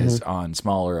 Whereas on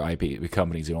smaller IP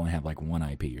companies who only have like one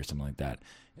IP or something like that,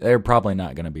 they're probably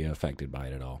not going to be affected by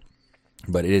it at all.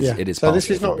 But it is. Yeah. It is. So this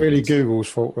is not really Google's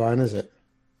fault, Ryan, is it?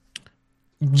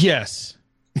 Yes,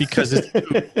 because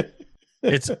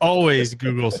it's always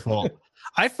Google's fault.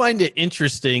 I find it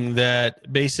interesting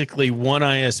that basically one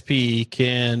ISP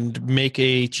can make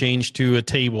a change to a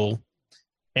table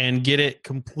and get it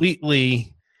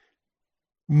completely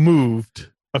moved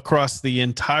across the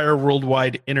entire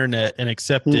worldwide internet and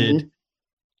accepted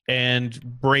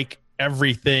and break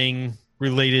everything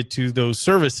related to those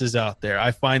services out there.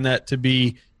 I find that to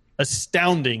be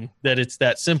astounding that it's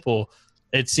that simple.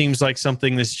 It seems like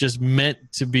something that's just meant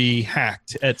to be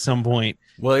hacked at some point.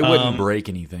 Well, it wouldn't break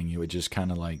anything. It would just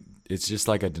kind of it's just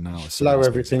like a denial of service. Slow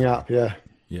everything up, yeah.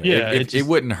 Yeah, it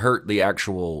wouldn't hurt the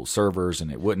actual servers,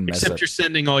 and it wouldn't mess up. Except you're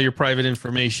sending all your private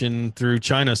information through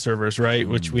China servers, right?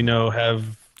 Which we know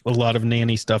have a lot of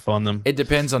nanny stuff on them. It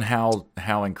depends on how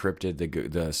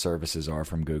encrypted the services are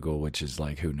from Google, which is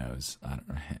like, who knows? I don't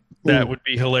know. That would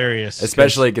be hilarious,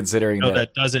 especially considering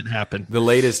that doesn't happen. The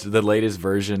latest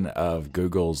version of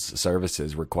Google's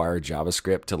services require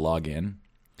JavaScript to log in,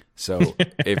 so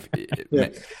there should be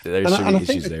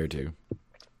issues there too.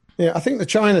 Yeah, I think the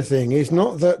China thing is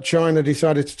not that China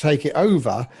decided to take it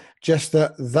over, just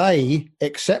that they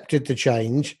accepted the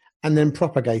change and then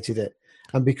propagated it.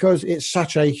 And because it's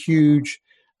such a huge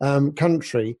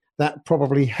country, that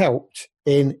probably helped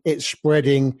in it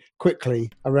spreading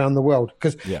quickly around the world.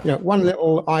 Because one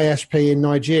little ISP in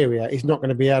Nigeria is not going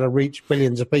to be able to reach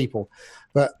billions of people.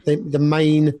 But the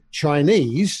main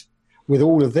Chinese, with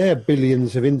all of their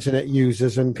billions of internet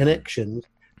users and connections,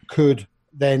 could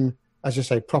then, as I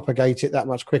say, propagate it that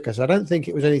much quicker. So I don't think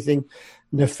it was anything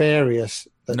nefarious.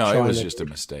 No, it was just a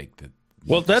mistake.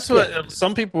 Well, that's what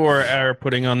some people are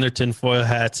putting on their tinfoil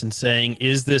hats and saying,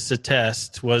 is this a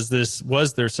test? Was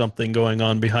there something going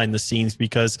on behind the scenes?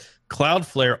 Because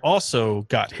Cloudflare also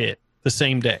got hit the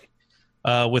same day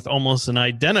with almost an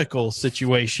identical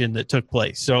situation that took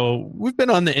place. So we've been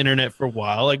on the internet for a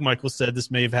while. Like Michael said, this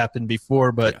may have happened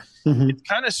before, but it's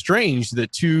kind of strange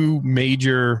that two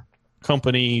major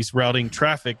companies routing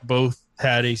traffic both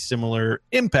had a similar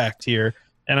impact here.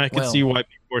 And I can see why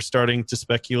people are starting to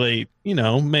speculate,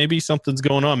 maybe something's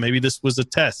going on. Maybe this was a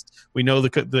test. We know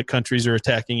the countries are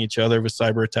attacking each other with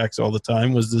cyber attacks all the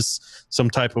time. Was this some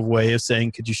type of way of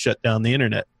saying, could you shut down the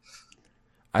internet?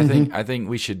 I think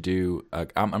we should do.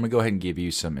 I'm going to go ahead and give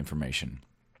you some information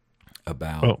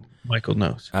about. Oh, Michael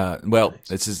knows. Well,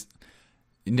 this is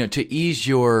to ease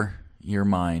your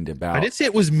mind about. I didn't say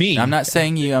it was me. I'm not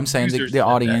saying you. I'm saying the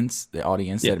audience. The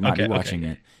audience Yeah, that might okay, be watching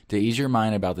it. To ease your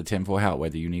mind about the tinfoil hat,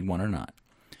 whether you need one or not.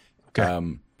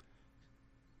 Okay.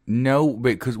 No,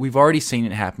 because we've already seen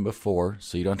it happen before,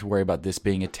 so you don't have to worry about this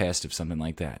being a test of something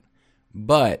like that.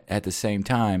 But at the same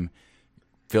time,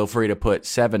 feel free to put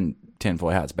 7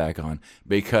 tinfoil hats back on,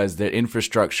 because the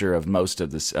infrastructure of most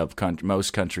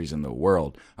countries in the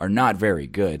world are not very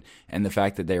good, and the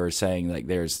fact that they were saying like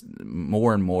there's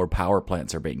more and more power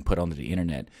plants are being put onto the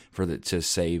internet to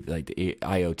save like the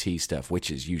IoT stuff, which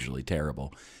is usually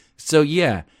terrible. So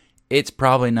yeah, it's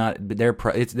probably not.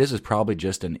 This is probably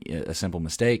just a simple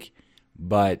mistake,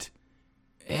 but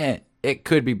it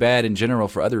could be bad in general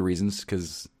for other reasons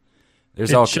because there's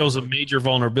shows a major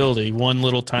vulnerability. One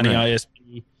little tiny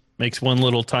ISP makes one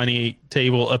little tiny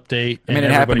table update. I mean, it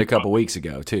happened a couple weeks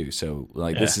ago too. So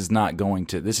like this is not going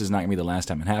to be the last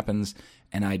time it happens.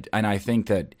 And I think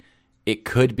that it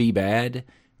could be bad.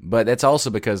 But that's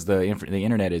also because the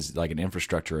internet is like an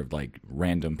infrastructure of like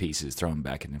random pieces thrown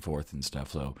back and forth and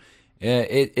stuff. So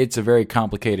it's a very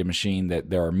complicated machine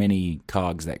that there are many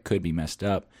cogs that could be messed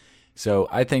up. So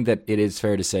I think that it is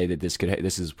fair to say that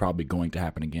this is probably going to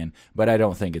happen again. But I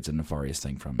don't think it's a nefarious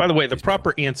thing from. By the way, the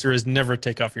proper answer is never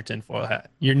take off your tinfoil hat.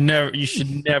 You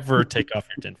should never take off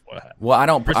your tinfoil hat. Well,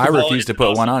 I refuse to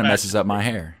put one on. It messes up my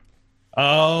hair.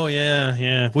 Oh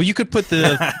yeah. Well, you could put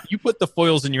the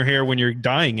foils in your hair when you're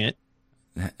dyeing it.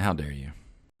 How dare you?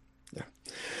 Yeah.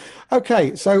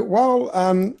 Okay, so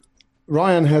while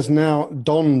Ryan has now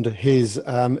donned his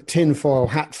tinfoil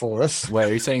hat for us. Wait,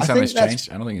 are you saying something's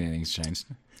changed? I don't think anything's changed.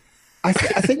 I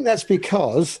think that's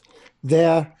because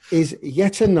there is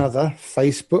yet another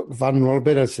Facebook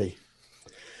vulnerability.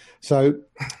 So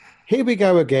here we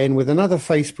go again with another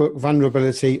Facebook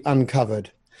vulnerability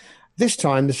uncovered. This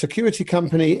time, the security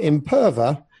company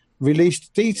Imperva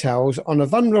released details on a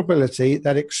vulnerability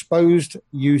that exposed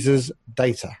users'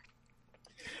 data.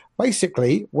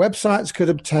 Basically, websites could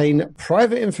obtain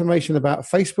private information about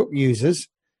Facebook users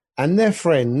and their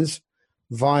friends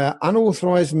via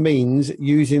unauthorized means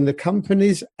using the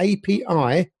company's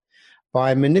API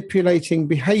by manipulating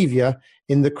behavior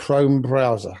in the Chrome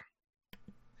browser.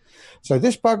 So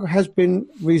this bug has been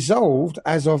resolved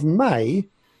as of May,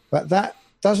 but that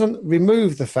doesn't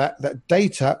remove the fact that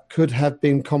data could have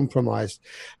been compromised.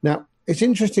 Now, it's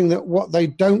interesting that what they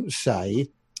don't say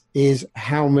is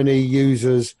how many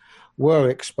users were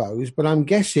exposed, but I'm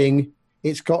guessing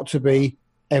it's got to be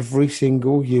every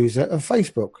single user of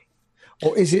Facebook.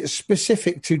 Or is it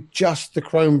specific to just the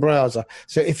Chrome browser?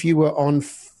 So if you were on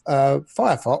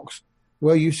Firefox,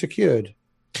 were you secured?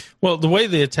 Well, the way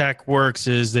the attack works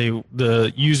is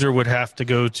the user would have to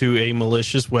go to a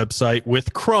malicious website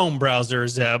with Chrome browser,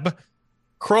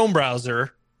 Chrome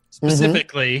browser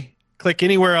specifically, click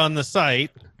anywhere on the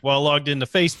site while logged into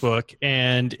Facebook,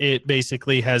 and it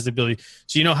basically has the ability.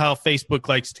 So you know how Facebook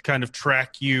likes to kind of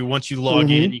track you once you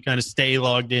log in, you kind of stay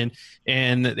logged in,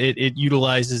 and it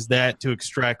utilizes that to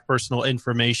extract personal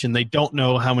information. They don't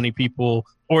know how many people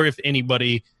or if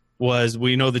anybody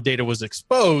we know the data was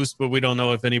exposed, but we don't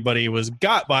know if anybody was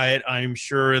got by it. I'm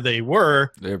sure they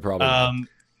were. They're probably.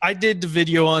 I did the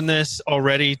video on this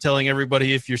already, telling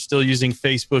everybody if you're still using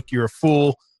Facebook, you're a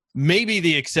fool. Maybe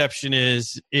the exception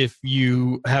is if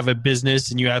you have a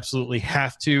business and you absolutely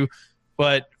have to,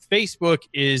 but Facebook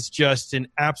is just an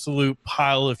absolute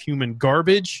pile of human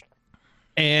garbage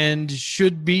and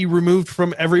should be removed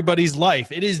from everybody's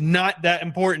life. It is not that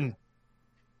important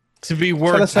to be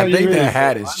worth. I think the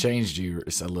hat has changed you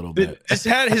a little bit. This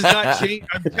hat has not changed.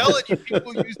 I'm telling you,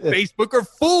 people use Facebook are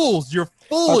fools. You're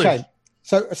foolish. Okay,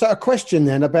 so a question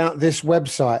then about this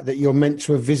website that you're meant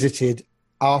to have visited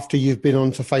after you've been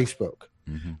onto Facebook.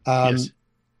 Yes.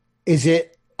 Is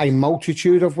it a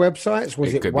multitude of websites?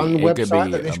 Was it one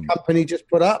website that this company just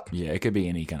put up? Yeah, it could be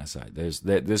any kind of site.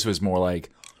 This was more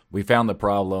like we found the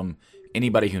problem.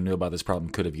 Anybody who knew about this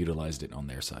problem could have utilized it on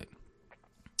their site.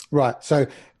 Right. So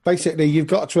basically, you've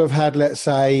got to have had, let's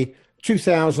say,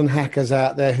 2,000 hackers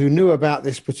out there who knew about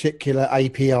this particular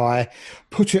API,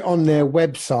 put it on their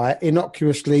website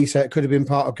innocuously, so it could have been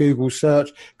part of Google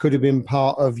search, could have been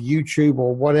part of YouTube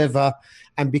or whatever.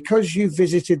 And because you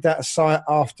visited that site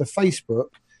after Facebook,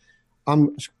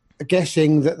 I'm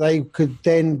guessing that they could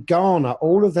then garner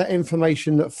all of that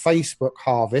information that Facebook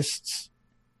harvests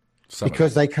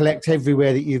because they collect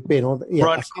everywhere that you've been.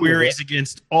 Run queries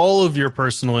against all of your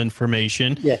personal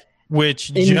information. Yeah.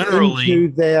 Which generally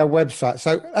into their website.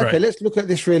 So, okay, let's look at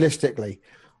this realistically.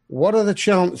 What are the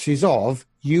chances of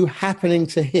you happening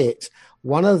to hit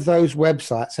one of those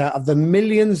websites out of the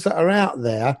millions that are out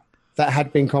there that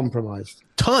had been compromised?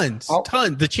 Tons.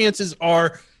 The chances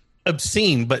are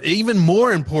obscene, but even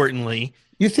more importantly,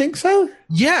 you think so?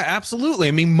 Yeah, absolutely.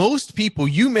 I mean, most people,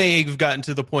 you may have gotten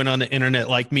to the point on the internet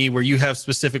like me where you have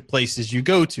specific places you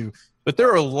go to, but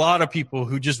there are a lot of people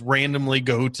who just randomly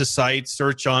go to sites,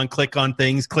 search on, click on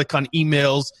things, click on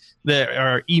emails that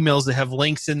are emails that have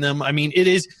links in them. I mean,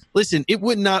 it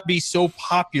would not be so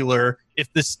popular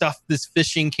if this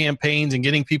phishing campaigns and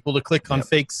getting people to click on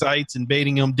fake sites and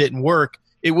baiting them didn't work.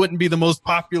 It wouldn't be the most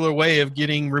popular way of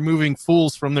removing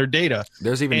fools from their data.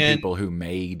 There's even people who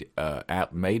made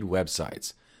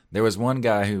websites. There was one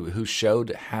guy who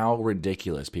showed how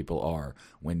ridiculous people are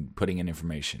when putting in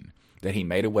information. That he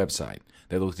made a website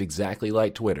that looked exactly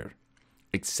like Twitter,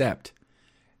 except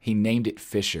he named it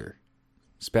Fisher,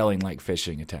 spelling like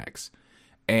phishing attacks.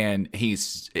 And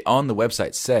he's on the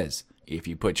website says, if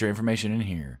you put your information in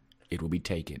here, it will be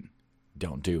taken.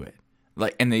 Don't do it.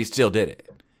 And they still did it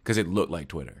because it looked like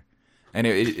Twitter. And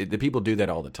the people do that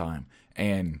all the time.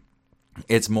 And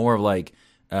it's more of like,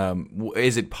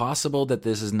 is it possible that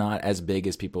this is not as big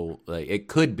as people like? It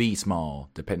could be small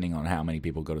depending on how many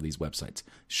people go to these websites,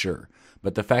 sure,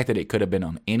 but the fact that it could have been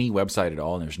on any website at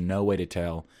all and there's no way to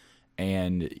tell,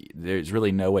 and there's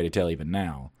really no way to tell even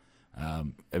now,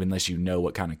 unless you know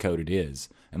what kind of code it is,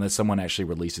 unless someone actually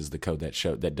releases the code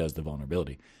that does the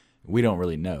vulnerability. We don't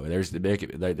really know.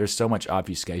 There's so much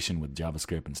obfuscation with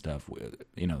JavaScript and stuff.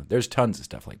 There's tons of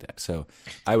stuff like that. So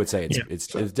I would say it's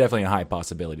definitely a high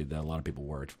possibility that a lot of people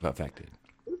were affected.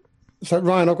 So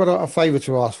Ryan, I've got a favor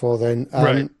to ask for then.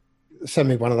 Right. Send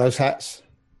me one of those hats.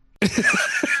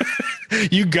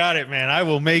 You got it, man. I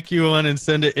will make you one and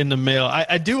send it in the mail.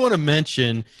 I do want to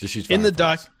mention in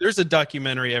the there's a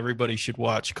documentary everybody should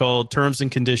watch called Terms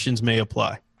and Conditions May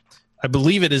Apply. I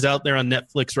believe it is out there on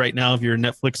Netflix right now. If you're a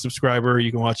Netflix subscriber, you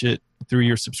can watch it through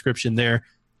your subscription there.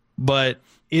 But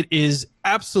it is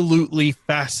absolutely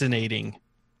fascinating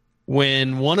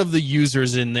when one of the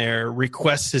users in there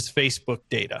requests his Facebook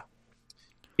data.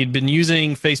 He'd been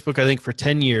using Facebook, I think, for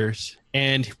 10 years.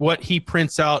 And what he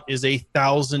prints out is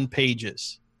 1,000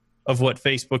 pages of what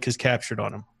Facebook has captured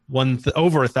on him.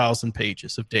 Over 1,000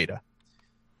 pages of data.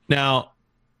 Now,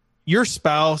 your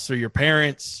spouse or your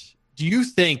parents... Do you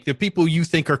think the people you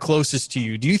think are closest to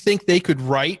you, do you think they could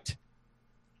write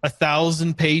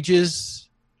 1,000 pages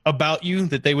about you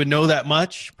that they would know that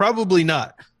much? Probably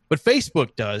not. But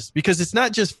Facebook does, because it's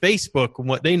not just Facebook and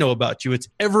what they know about you. It's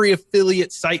every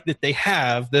affiliate site that they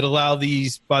have that allow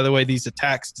these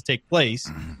attacks to take place,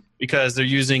 because they're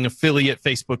using affiliate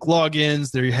Facebook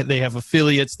logins. They have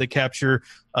affiliates that capture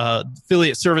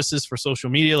affiliate services for social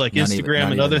media like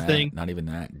Instagram and other things. Not even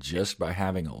that. Just by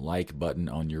having a like button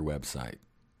on your website,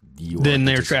 then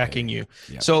they're tracking you.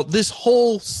 Yep. So this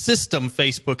whole system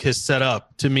Facebook has set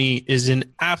up, to me, is an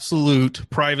absolute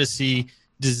privacy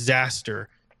disaster.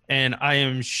 And I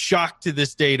am shocked to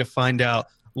this day to find out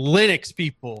Linux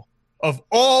people, of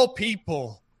all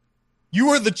people, you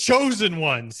are the chosen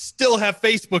ones, still have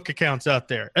Facebook accounts out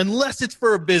there. Unless it's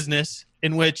for a business,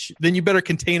 in which then you better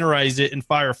containerize it in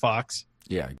Firefox.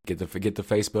 Yeah, get the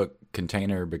Facebook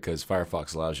container, because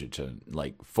Firefox allows you to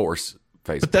force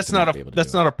Facebook. But that's not a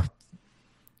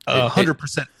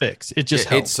 100% fix. It just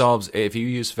helps. It solves, if you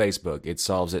use Facebook, it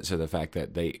solves it to the fact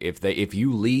that if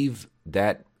you leave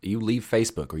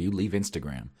Facebook or you leave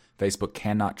Instagram, Facebook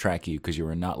cannot track you because you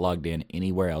are not logged in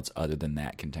anywhere else other than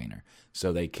that container.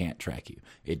 So they can't track you.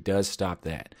 It does stop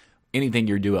that. Anything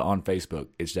you're doing on Facebook,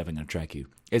 it's definitely going to track you.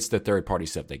 It's the third-party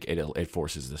stuff that it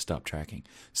forces to stop tracking.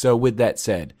 So with that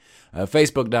said,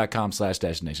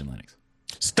 facebook.com/Destination Linux.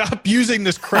 Stop using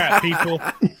this crap, people.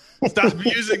 Stop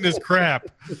using this crap.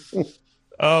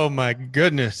 Oh, my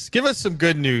goodness. Give us some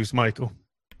good news, Michael.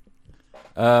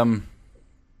 Okay.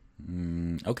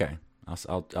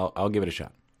 I'll give it a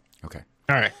shot. Okay.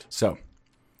 All right. So,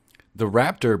 the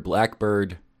Raptor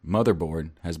Blackbird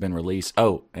motherboard has been released.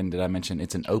 Oh, and did I mention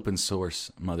it's an open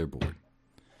source motherboard?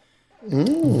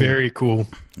 Very cool.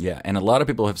 Yeah, and a lot of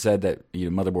people have said that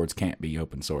motherboards can't be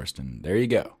open sourced, and there you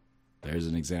go. There's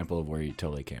an example of where you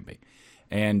totally can be.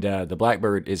 And the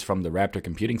Blackbird is from the Raptor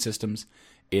Computing Systems.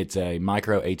 It's a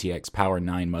micro ATX Power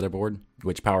 9 motherboard,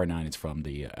 which Power 9 is from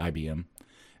the IBM.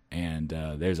 And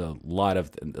there's a lot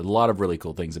of really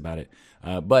cool things about it.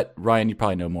 But Ryan, you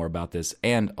probably know more about this,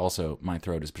 and also my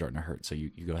throat is starting to hurt, so you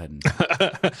go ahead and.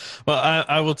 Well,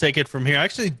 I will take it from here. I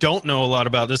actually don't know a lot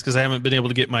about this because I haven't been able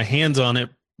to get my hands on it,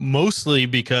 mostly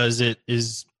because it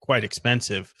is quite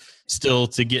expensive still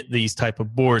to get these type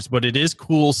of boards. But it is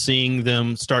cool seeing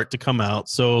them start to come out.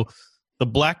 So The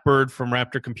Blackbird from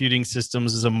Raptor Computing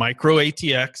Systems is a micro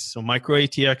ATX, so micro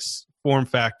ATX form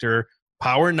factor,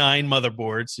 Power 9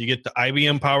 motherboard. So you get the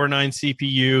IBM Power 9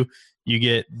 CPU, you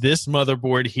get this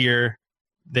motherboard here.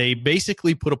 They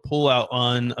basically put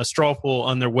a straw poll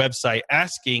on their website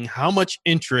asking how much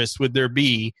interest would there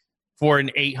be for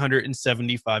an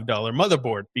 $875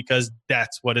 motherboard, because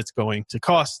that's what it's going to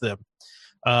cost them.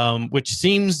 Which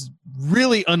seems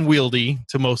really unwieldy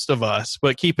to most of us,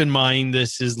 but keep in mind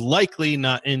this is likely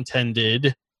not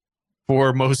intended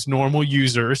for most normal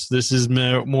users. This is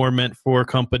more meant for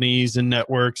companies and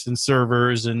networks and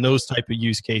servers and those type of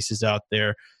use cases out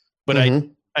there. But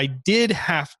I did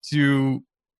have to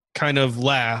kind of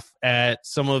laugh at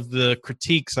some of the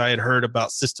critiques I had heard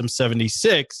about System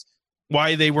 76,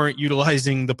 why they weren't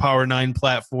utilizing the Power 9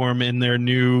 platform in their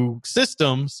new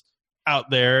systems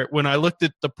out there, when I looked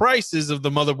at the prices of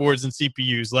the motherboards and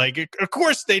CPUs. Like, of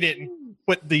course they didn't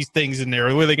put these things in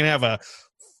there. Where they can have a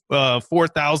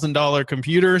 $4,000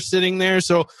 computer sitting there.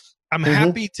 So I'm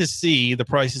happy to see the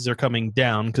prices are coming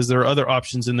down, because there are other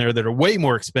options in there that are way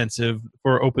more expensive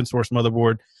for open source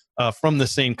motherboard from the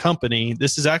same company.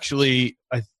 This is actually,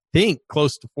 I think,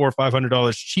 close to $400 or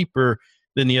 $500 cheaper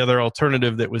than the other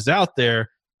alternative that was out there.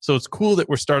 So it's cool that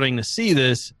we're starting to see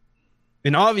this.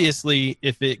 And obviously,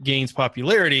 if it gains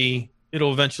popularity,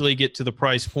 it'll eventually get to the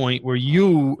price point where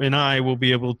you and I will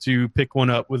be able to pick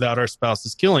one up without our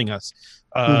spouses killing us.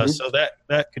 So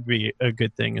that could be a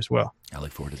good thing as well. I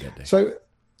look forward to that day.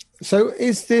 So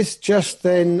is this just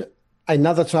then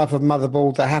another type of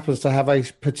motherboard that happens to have a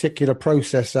particular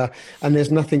processor, and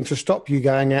there's nothing to stop you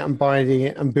going out and buying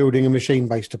it and building a machine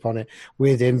based upon it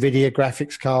with NVIDIA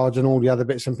graphics cards and all the other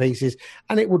bits and pieces,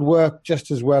 and it would work just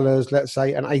as well as, let's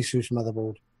say, an Asus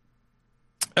motherboard?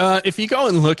 If you go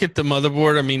and look at the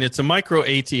motherboard, I mean, it's a micro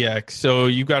ATX, so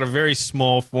you've got a very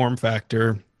small form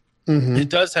factor. It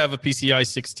does have a PCI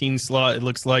 16 slot, it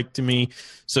looks like to me,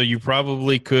 so you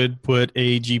probably could put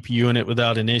a GPU in it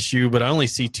without an issue, but I only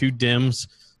see 2 DIMMs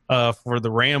for the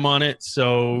RAM on it.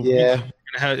 So yeah,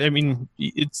 I mean,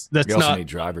 that's you also not need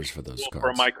drivers for those for a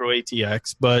cards. micro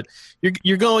ATX, but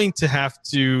you're going to have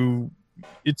to.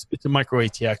 It's a micro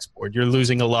ATX board. You're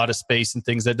losing a lot of space and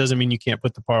things. That doesn't mean you can't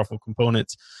put the powerful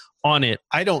components on it.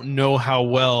 I don't know how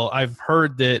well. I've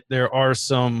heard that there's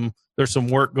some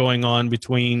work going on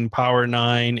between Power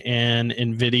 9 and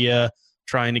NVIDIA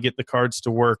trying to get the cards to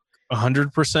work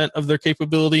 100% of their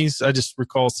capabilities. I just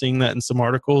recall seeing that in some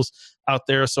articles out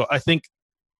there. So I think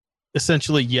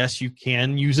essentially, yes, you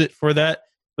can use it for that,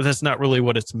 but that's not really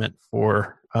what it's meant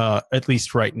for, at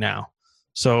least right now.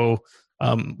 So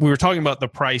we were talking about the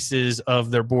prices of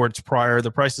their boards prior.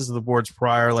 The prices of the boards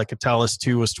prior, like a Talus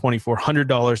 2 was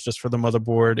 $2,400 just for the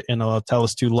motherboard, and a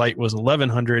Talus 2 Lite was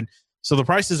 $1,100. So the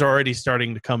prices are already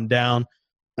starting to come down.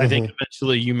 I think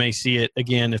eventually you may see it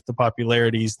again if the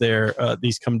popularity is there.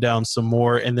 These come down some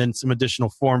more, and then some additional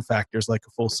form factors like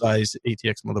a full-size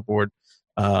ATX motherboard,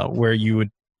 where you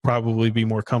would probably be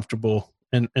more comfortable,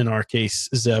 in our case,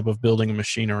 Zeb, of building a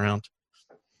machine around.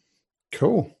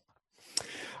 Cool.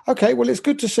 Okay, well, it's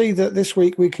good to see that this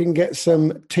week we can get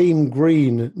some Team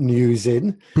Green news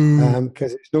in,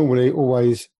 because it's normally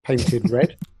always painted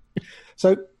red.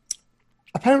 So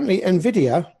apparently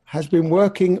NVIDIA has been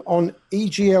working on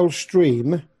EGL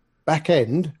Stream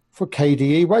backend for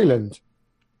KDE Wayland.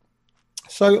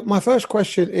 So my first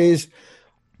question is,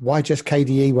 why just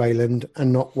KDE Wayland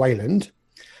and not Wayland?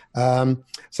 But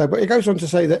it goes on to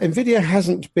say that NVIDIA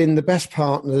hasn't been the best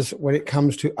partners when it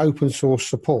comes to open source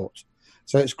support.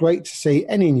 So it's great to see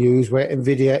any news where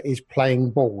NVIDIA is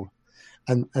playing ball.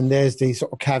 And there's the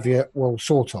sort of caveat, well,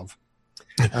 sort of.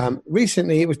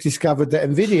 Recently, it was discovered that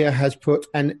NVIDIA has put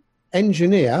an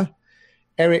engineer,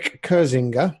 Eric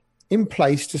Kersinger, in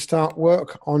place to start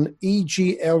work on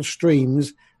EGL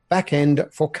Stream's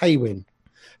backend for KWin,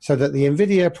 so that the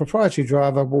NVIDIA proprietary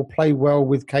driver will play well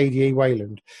with KDE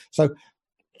Wayland. So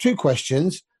 2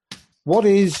 questions. What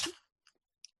is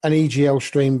an EGL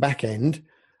Stream backend,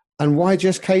 and why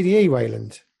just KDE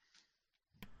Wayland?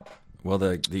 Well,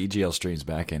 the EGL Streams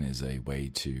backend is a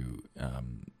way to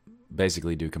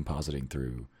basically do compositing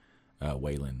through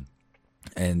Wayland.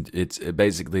 And it's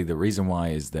basically, the reason why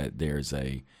is that there's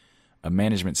a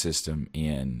management system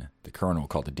in the kernel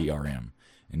called the DRM.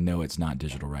 And no, it's not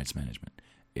digital rights management.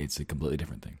 It's a completely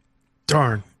different thing.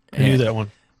 Darn, I knew that one.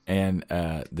 And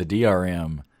the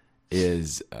DRM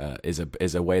is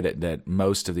a way that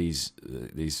most of these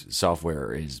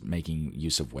software is making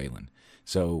use of Wayland.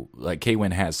 So like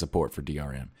KWin has support for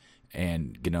DRM,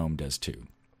 and GNOME does too,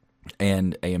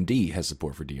 and AMD has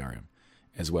support for DRM,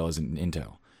 as well as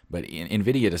Intel. But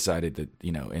NVIDIA decided that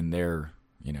in their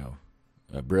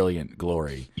brilliant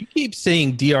glory. You keep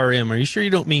saying DRM. Are you sure you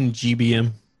don't mean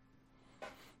GBM?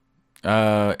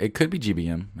 It could be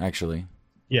GBM, actually.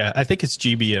 Yeah, I think it's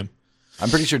GBM. I'm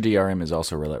pretty sure DRM is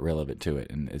also relevant to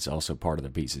it, and it's also part of the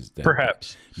pieces.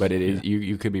 Perhaps. But it is,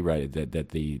 you could be right that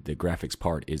the graphics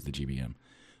part is the GBM.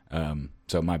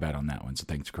 So my bad on that one, so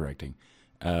thanks for correcting.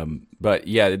 But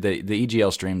yeah, the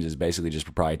EGL streams is basically just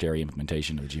proprietary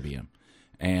implementation of the GBM.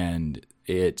 And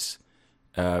it's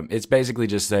basically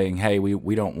just saying, hey,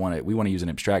 we don't want it. We want to use an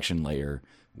abstraction layer,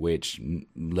 which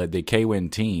led the Kwin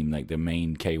team, like the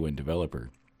main Kwin developer,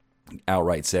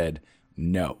 outright said,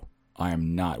 no, I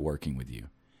am not working with you.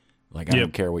 Like, I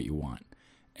don't care what you want.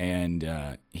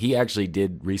 And he actually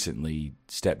did recently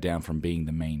step down from being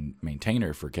the main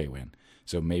maintainer for Kwin.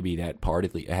 So maybe that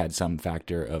partly had some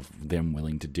factor of them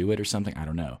willing to do it or something. I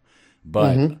don't know.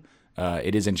 But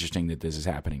it is interesting that this is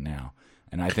happening now.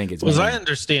 And I think it's... Well, as I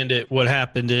understand it, what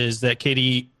happened is that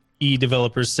KDE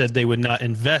developers said they would not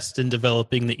invest in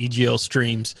developing the EGL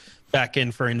streams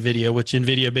backend for NVIDIA, which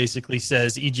NVIDIA basically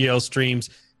says EGL streams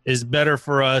is better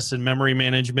for us in memory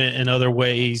management and other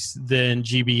ways than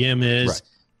GBM is.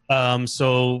 Right.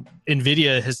 So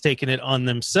NVIDIA has taken it on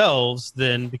themselves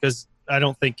then, because I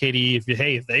don't think KDE,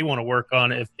 if they want to work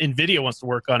on it, if NVIDIA wants to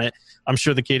work on it, I'm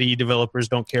sure the KDE developers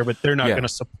don't care, but they're not going to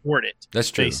support it.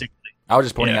 That's true. Basically. I was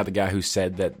just pointing out the guy who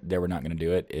said that they were not going to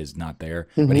do it is not there,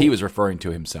 but he was referring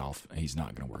to himself. He's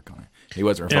not going to work on it. He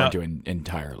wasn't referring to it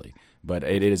entirely, but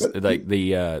it is like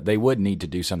they would need to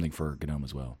do something for GNOME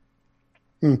as well.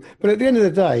 But at the end of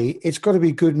the day, it's got to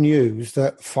be good news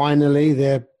that finally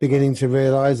they're beginning to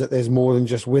realize that there's more than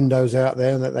just Windows out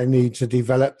there and that they need to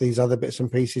develop these other bits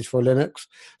and pieces for Linux.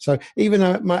 So even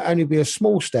though it might only be a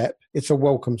small step, it's a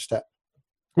welcome step.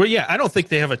 Well, yeah, I don't think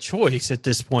they have a choice at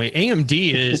this point.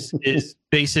 AMD is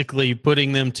basically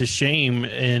putting them to shame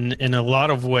in a lot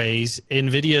of ways.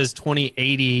 NVIDIA's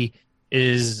 2080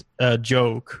 is a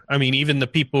joke. I mean, even the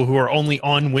people who are only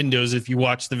on Windows, if you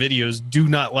watch the videos, do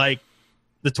not like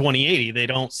the 2080. They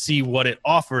don't see what it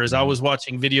offers. I was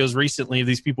watching videos recently of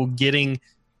these people getting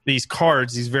these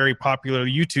cards, these very popular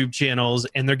YouTube channels,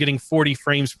 and they're getting 40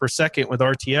 frames per second with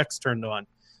RTX turned on.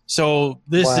 So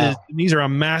these are a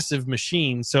massive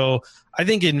machine. So I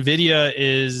think NVIDIA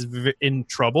is in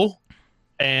trouble,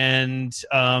 and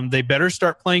they better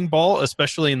start playing ball,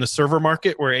 especially in the server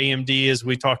market where AMD, as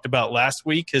we talked about last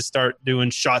week, has started doing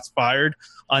shots fired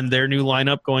on their new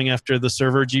lineup going after the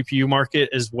server GPU market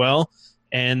as well.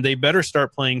 And they better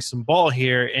start playing some ball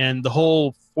here. And the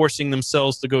whole forcing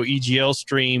themselves to go EGL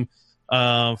stream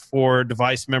for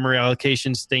device memory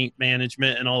allocation, state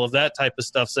management, and all of that type of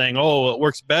stuff, saying, oh, it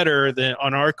works better than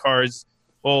on our cards.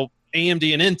 Well,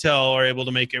 AMD and Intel are able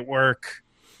to make it work.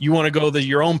 You want to go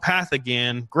your own path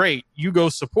again? Great. You go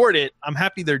support it. I'm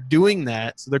happy they're doing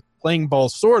that. So they're playing ball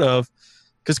sort of,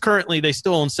 because currently they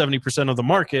still own 70% of the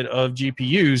market of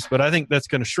GPUs, but I think that's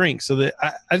going to shrink. So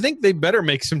I think they better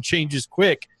make some changes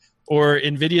quick, or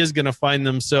NVIDIA is going to find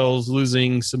themselves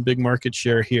losing some big market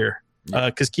share here.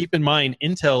 Because keep in mind,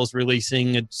 Intel is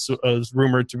releasing, is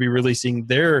rumored to be releasing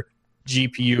their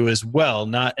GPU as well,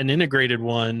 not an integrated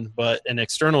one, but an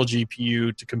external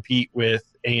GPU to compete with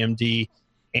AMD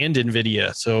and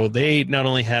NVIDIA. So they not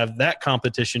only have that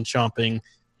competition chomping,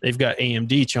 they've got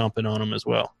AMD chomping on them as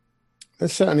well.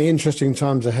 There's certainly interesting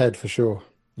times ahead for sure.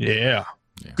 Yeah.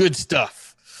 Good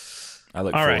stuff. I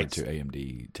look forward to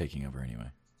AMD taking over anyway.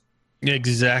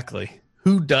 Exactly.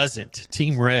 Who doesn't?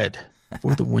 Team Red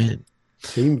for the win.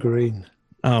 Team Green.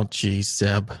 Oh, geez,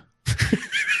 Zeb.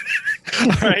 All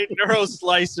right,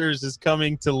 NeuroSlicers is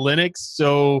coming to Linux.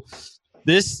 So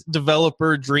this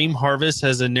developer, Dream Harvest,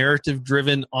 has a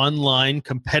narrative-driven online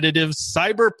competitive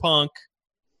cyberpunk.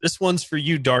 This one's for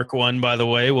you, Dark One, by the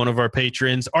way, one of our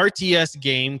patrons. RTS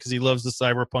game, because he loves the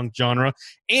cyberpunk genre,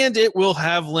 and it will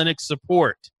have Linux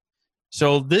support.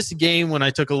 So this game, when I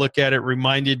took a look at it,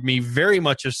 reminded me very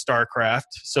much of StarCraft.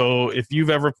 So if you've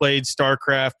ever played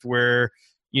StarCraft where,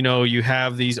 you know, you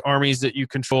have these armies that you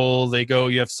control,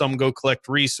 you have some go collect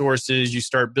resources, you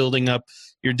start building up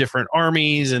your different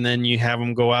armies, and then you have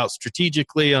them go out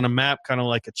strategically on a map, kind of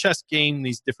like a chess game,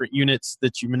 these different units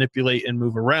that you manipulate and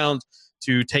move around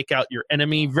to take out your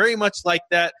enemy. Very much like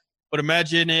that. But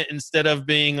imagine it, instead of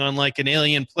being on like an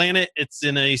alien planet, it's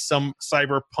in some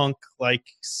cyberpunk like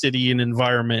city and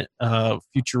environment,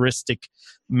 futuristic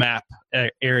map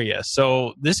area.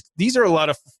 So these games are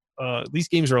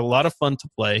a lot of fun to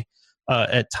play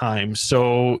at times.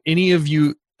 So any of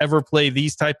you ever play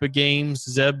these type of games?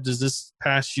 Zeb, does this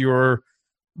pass your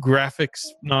graphics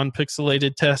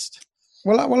non-pixelated test?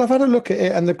 Well, I've had a look at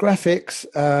it, and the graphics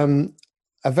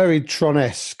are very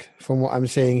Tron-esque from what I'm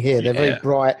seeing here. They're very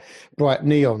bright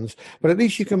neons, but at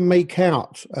least you can make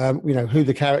out, who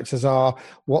the characters are,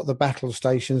 what the battle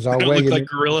stations are, they don't where look you're like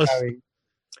gorillas. going.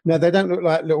 No, they don't look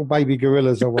like little baby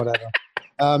gorillas or whatever.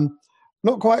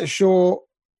 Not quite sure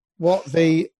what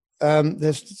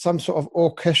there's some sort of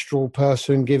orchestral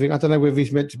person giving. I don't know whether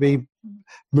he's meant to be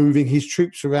moving his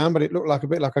troops around, but it looked like a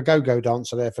bit like a go-go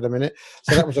dancer there for the minute.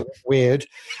 So that was a bit weird.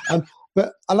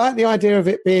 But I like the idea of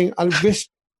it being a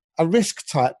risk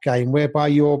type game whereby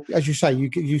as you say,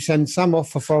 you send some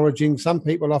off for foraging, some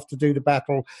people off to do the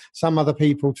battle, some other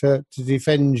people to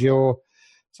defend your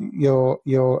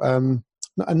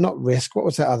not Risk. What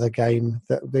was that other game?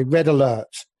 The Red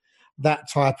Alert,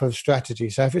 that type of strategy.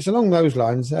 So if it's along those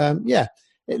lines,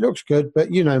 it looks good.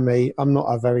 But you know me, I'm not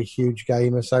a very huge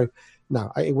gamer, so no,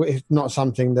 it's not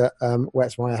something that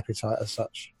whets my appetite as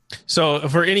such. So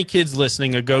for any kids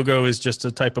listening, a go-go is just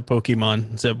a type of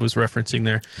Pokemon Zeb was referencing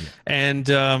there. And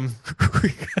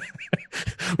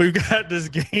we've got this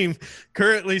game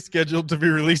currently scheduled to be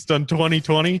released on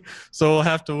 2020. So we'll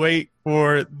have to wait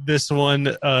for this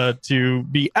one to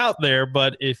be out there.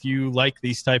 But if you like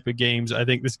these type of games, I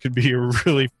think this could be a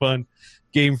really fun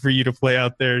game for you to play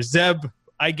out there. Zeb,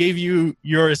 I gave you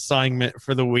your assignment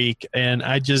for the week, and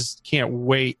I just can't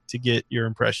wait to get your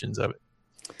impressions of it.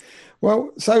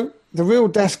 Well, so the Real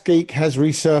Desk Geek has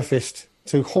resurfaced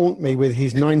to haunt me with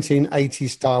his 1980s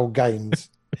style games.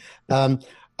 I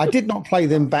did not play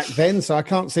them back then, so I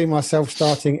can't see myself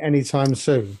starting anytime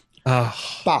soon.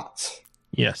 But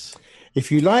yes,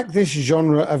 if you like this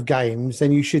genre of games,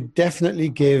 then you should definitely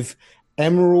give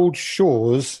Emerald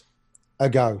Shores a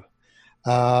go.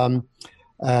 The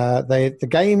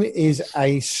game is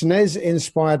a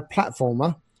SNES-inspired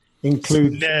platformer.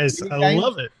 Includes SNES. I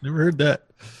love it. Never heard that.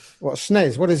 What,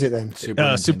 SNES? What is it then?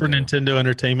 Super Nintendo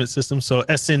Entertainment System. So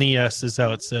SNES is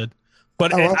how it's said.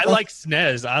 But I like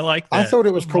SNES. I like that. I thought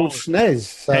it was called SNES.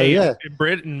 So, in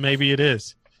Britain, maybe it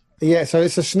is. Yeah, so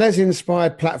it's a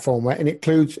SNES-inspired platformer, and it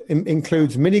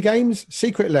includes mini-games,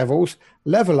 secret levels,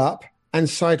 level up, and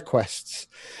side quests.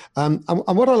 And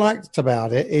what I liked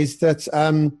about it is that...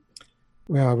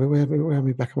 where are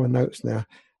we back on my notes now?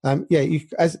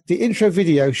 As the intro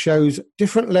video shows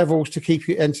different levels to keep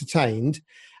you entertained,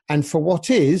 and for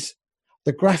what is,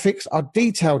 the graphics are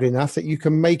detailed enough that you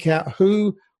can make out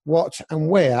who, what, and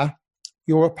where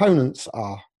your opponents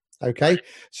are. Okay,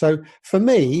 so for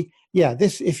me,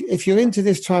 this if you're into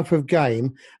this type of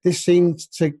game, this seems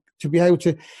to be able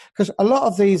to, because a lot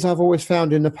of these I've always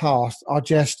found in the past are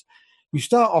just you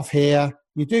start off here,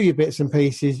 you do your bits and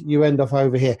pieces, you end off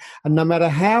over here, and no matter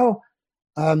how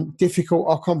difficult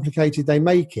or complicated they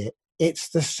make it, it's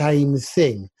the same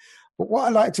thing. But what I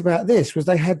liked about this was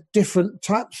they had different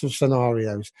types of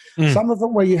scenarios. Some of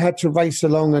them where you had to race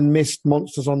along and miss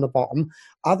monsters on the bottom.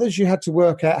 Others you had to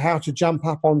work out how to jump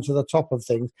up onto the top of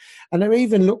things. And there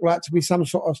even looked like to be some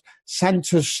sort of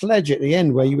Santa's sledge at the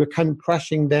end where you were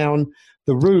crashing down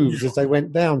the roofs as they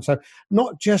went down. So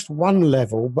not just one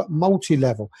level, but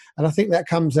multi-level. And I think that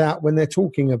comes out when they're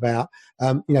talking about,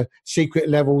 secret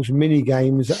levels, mini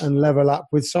games, and level up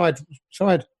with side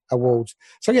awards.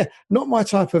 So not my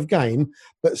type of game,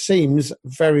 but seems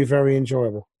very, very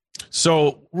enjoyable.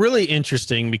 So really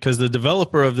interesting because the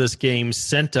developer of this game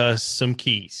sent us some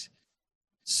keys.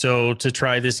 So to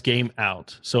try this game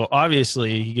out. So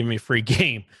obviously you give me a free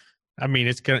game. I mean,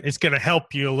 it's gonna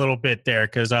help you a little bit there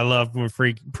because I love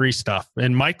free stuff,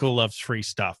 and Michael loves free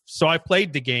stuff. So I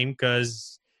played the game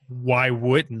because why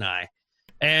wouldn't I?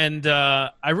 And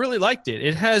I really liked it.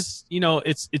 It has,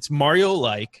 it's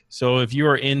Mario-like. So if you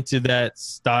are into that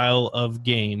style of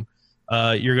game,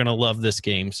 you're gonna love this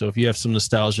game. So if you have some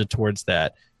nostalgia towards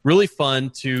that, really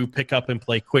fun to pick up and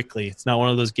play quickly. It's not one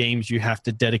of those games you have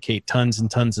to dedicate tons and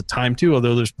tons of time to,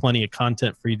 although there's plenty of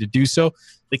content for you to do so.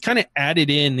 They kind of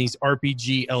added in these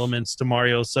RPG elements to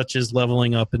Mario, such as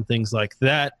leveling up and things like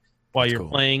that while you're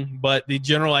playing. But the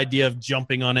general idea of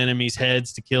jumping on enemies'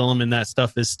 heads to kill them and that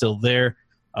stuff is still there.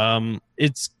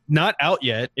 It's not out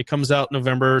yet. It comes out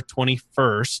November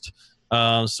 21st.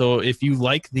 So if you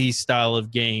like these style of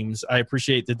games, I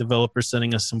appreciate the developer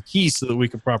sending us some keys so that we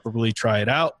could properly try it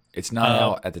out. It's not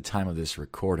out at the time of this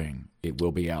recording. It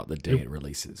will be out the day it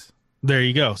releases. There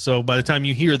you go. So by the time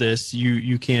you hear this,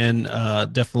 you can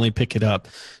definitely pick it up.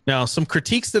 Now, some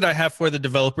critiques that I have for the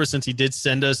developer, since he did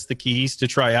send us the keys to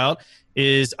try out,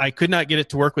 is I could not get it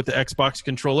to work with the Xbox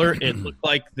controller. It looked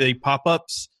like the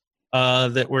pop-ups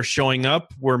that were showing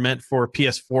up were meant for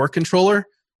PS4 controller.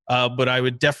 But I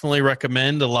would definitely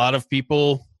recommend a lot of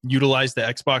people utilize the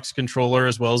Xbox controller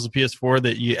as well as the PS4,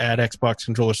 that you add Xbox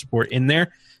controller support in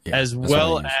there, as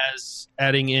well as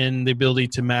adding in the ability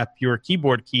to map your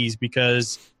keyboard keys,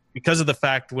 because of the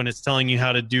fact when it's telling you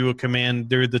how to do a command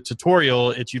through the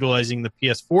tutorial, it's utilizing the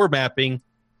PS4 mapping.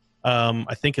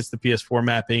 I think it's the PS4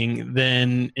 mapping.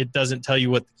 Then it doesn't tell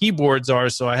you what the keyboards are,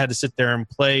 so I had to sit there and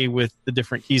play with the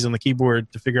different keys on the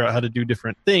keyboard to figure out how to do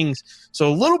different things. So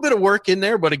a little bit of work in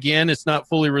there, but again, it's not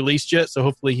fully released yet, so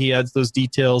hopefully he adds those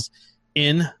details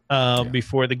in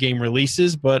before the game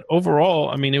releases. But overall,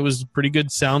 I mean, it was a pretty good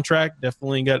soundtrack.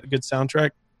 Definitely got a good soundtrack,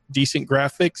 decent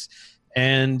graphics,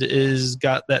 and is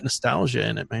got that nostalgia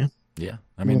in it, man. Yeah,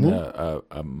 I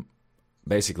mean,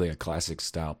 basically a classic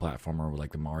style platformer with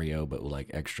like the Mario, but with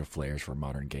like extra flares for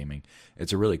modern gaming.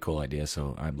 It's a really cool idea,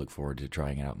 so I look forward to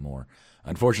trying it out more.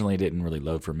 Unfortunately, it didn't really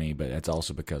load for me, but that's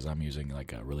also because I'm using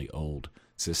like a really old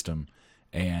system.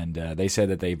 And they said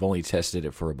that they've only tested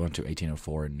it for Ubuntu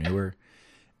 18.04 and newer,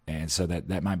 and so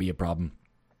that might be a problem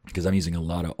because I'm using a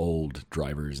lot of old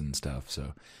drivers and stuff.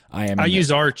 So I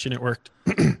use Arch and it worked.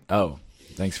 Oh,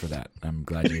 thanks for that. I'm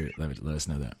glad you let us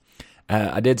know that.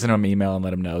 I did send them an email and let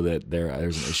them know that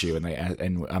there's an issue,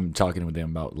 and I'm talking with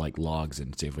them about like logs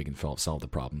and see if we can solve the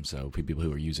problem. So people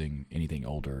who are using anything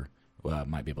older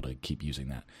might be able to keep using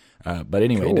that. But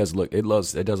anyway, cool. It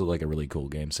does look like a really cool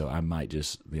game. So I might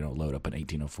just load up an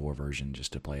 18.04 version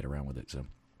just to play it around with it. So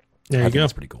there you go.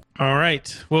 That's pretty cool. All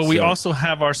right. Well, we also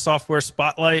have our software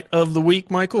spotlight of the week,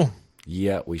 Michael.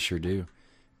 Yeah, we sure do.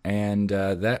 And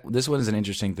this one is an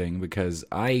interesting thing because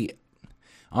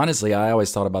honestly, I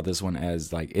always thought about this one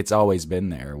as like it's always been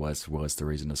there. Was the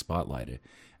reason to spotlight it,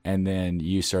 and then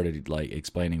you started like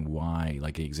explaining why,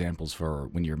 like examples for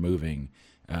when you're moving,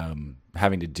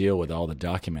 having to deal with all the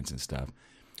documents and stuff.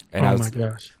 And my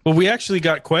gosh! Well, we actually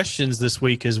got questions this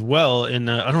week as well,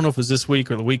 and I don't know if it was this week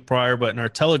or the week prior, but in our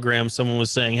Telegram, someone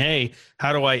was saying, "Hey,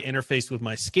 how do I interface with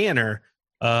my scanner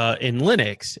in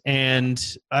Linux?" And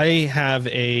I have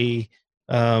a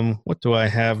what do I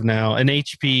have now? An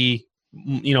HP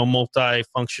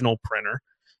multifunctional printer,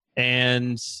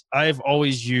 and I've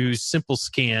always used Simple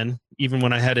Scan. Even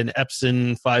when I had an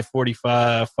Epson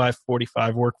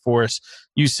 545 Workforce,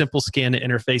 use Simple Scan to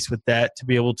interface with that to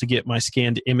be able to get my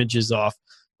scanned images off.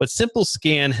 But Simple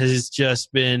Scan has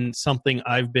just been something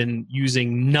I've been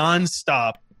using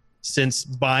nonstop since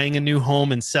buying a new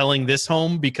home and selling this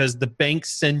home, because the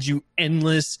banks send you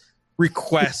endless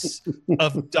requests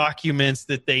of documents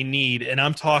that they need, and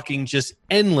I'm talking just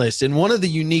endless. And one of the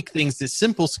unique things that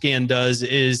Simple Scan does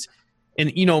is,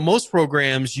 and most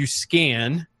programs you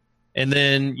scan and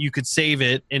then you could save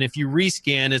it, and if you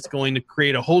rescan, it's going to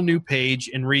create a whole new page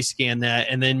and rescan that,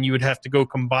 and then you would have to go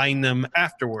combine them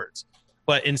afterwards.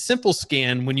 But in Simple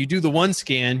Scan, when you do the one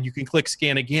scan, you can click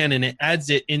scan again and it adds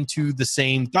it into the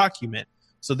same document.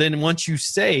 So then once you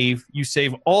save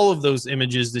all of those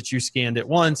images that you scanned at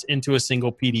once into a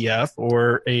single PDF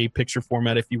or a picture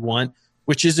format if you want,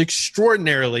 which is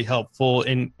extraordinarily helpful.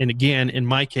 And again, in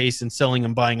my case, in selling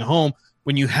and buying a home,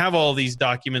 when you have all these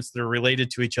documents that are related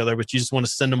to each other, but you just want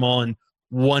to send them all in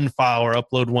one file or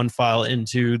upload one file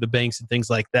into the banks and things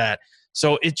like that.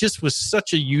 So it just was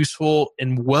such a useful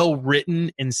and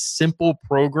well-written and simple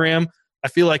program. I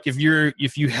feel like if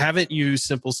you haven't used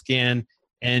Simple Scan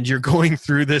and you're going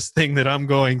through this thing that I'm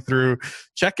going through,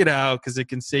 check it out because it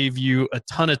can save you a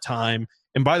ton of time.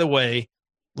 And by the way,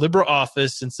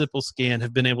 LibreOffice and Simple Scan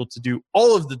have been able to do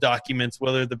all of the documents,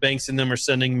 whether the banks in them are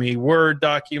sending me Word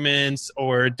documents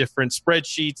or different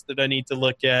spreadsheets that I need to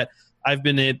look at.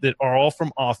 That are all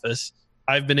from Office.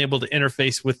 I've been able to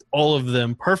interface with all of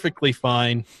them perfectly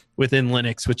fine within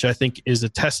Linux, which I think is a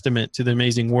testament to the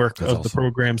amazing work the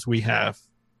programs we have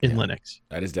in Linux.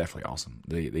 That is definitely awesome.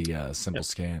 The Simple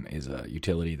Scan is a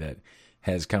utility that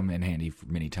has come in handy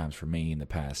many times for me in the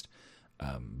past.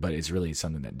 But it's really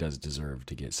something that does deserve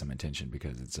to get some attention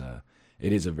because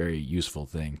it is a very useful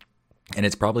thing, and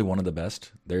it's probably one of the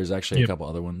best. There's actually a couple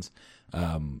other ones,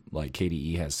 like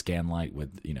KDE has Scanlite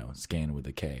with scan with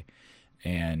a K,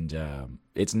 and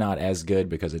it's not as good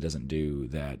because it doesn't do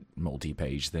that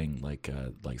multi-page thing like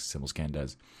Simple Scan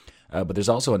does. But there's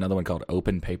also another one called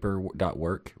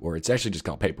OpenPaper.work, or it's actually just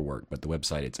called Paperwork, but the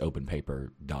website it's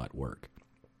OpenPaper.work.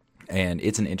 And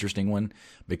it's an interesting one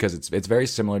because it's very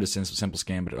similar to Simple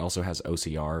Scan, but it also has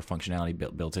OCR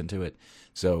functionality built into it.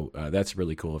 So that's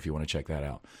really cool if you want to check that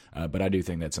out. But I do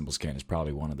think that Simple Scan is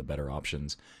probably one of the better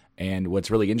options. And what's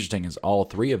really interesting is all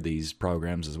three of these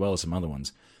programs, as well as some other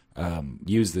ones,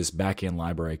 use this backend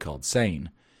library called Sane,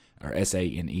 or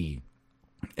SANE.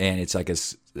 And it's like a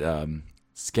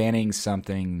scanning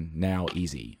something now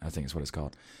easy, I think is what it's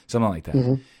called. Something like that.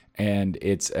 Mm-hmm. And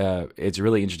it's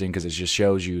really interesting because it just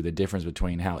shows you the difference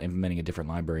between how implementing a different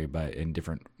library in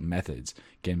different methods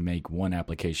can make one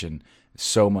application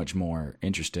so much more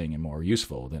interesting and more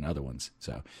useful than other ones.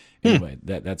 So anyway,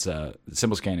 that's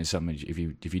SimpleScan is something. If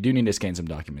you do need to scan some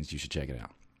documents, you should check it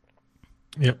out.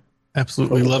 Yep,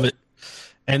 absolutely love it.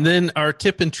 And then our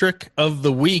tip and trick of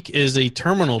the week is a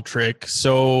terminal trick.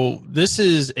 So this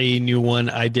is a new one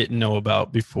I didn't know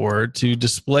about before, to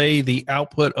display the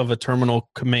output of a terminal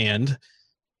command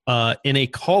in a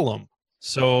column.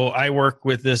 So I work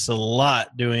with this a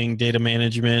lot, doing data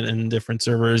management and different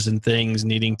servers and things,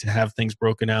 needing to have things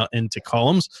broken out into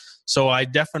columns. So I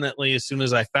definitely, as soon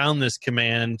as I found this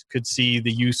command, could see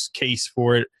the use case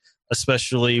for it,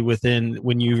 especially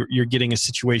when you're getting a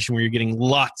situation where you're getting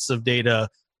lots of data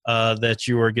that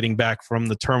you are getting back from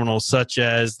the terminal, such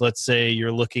as, let's say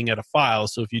you're looking at a file.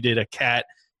 So if you did a cat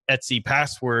Etsy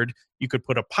password, you could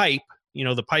put a pipe,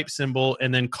 the pipe symbol,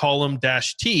 and then column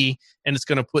 -T, and it's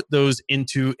going to put those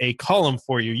into a column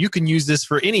for you. You can use this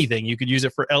for anything. You could use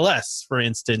it for LS, for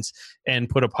instance, and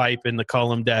put a pipe in the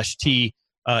column -T,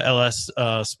 LS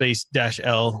space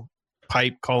 -L,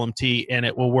 pipe column T, and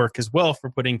it will work as well for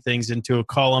putting things into a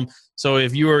column. So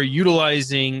if you are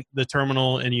utilizing the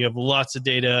terminal and you have lots of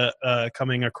data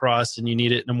coming across and you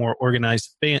need it in a more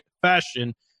organized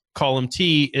fashion, column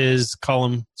T is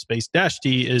column space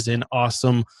 -T is an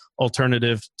awesome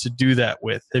alternative to do that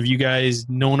with. Have you guys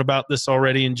known about this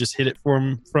already and just hit it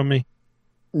from me?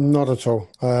 Not at all.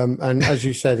 And as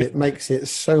you said, it makes it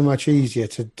so much easier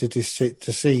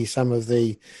to see some of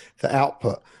the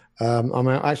output. I'm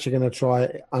actually going to try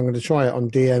it. I'm going to try it on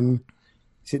DM.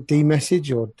 Is it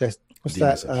DMessage or what's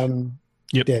DMessage. that?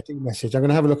 Yep. Yeah, DMessage. I'm going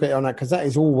to have a look at it on that because that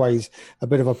is always a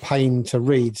bit of a pain to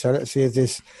read. So let's see if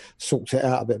this sorts it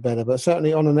out a bit better. But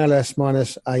certainly on an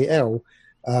LS-AL,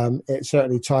 it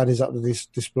certainly tidies up the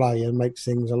display and makes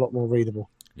things a lot more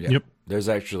readable. Yeah. Yep. There's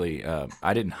actually,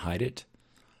 I didn't hide it.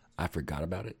 I forgot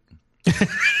about it.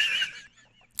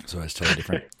 So it's totally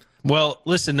different. Well,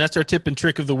 listen, that's our tip and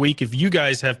trick of the week. If you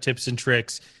guys have tips and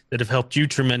tricks that have helped you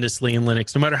tremendously in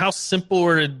Linux, no matter how simple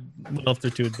or, if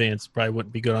they're too advanced, probably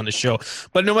wouldn't be good on the show.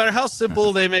 But no matter how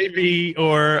simple they may be,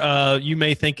 or you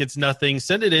may think it's nothing,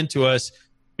 send it in to us,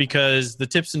 because the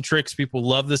tips and tricks, people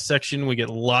love this section. We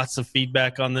get lots of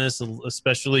feedback on this,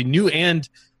 especially new and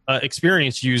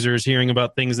experienced users hearing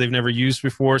about things they've never used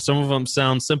before. Some of them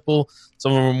sound simple,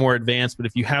 some of them are more advanced, but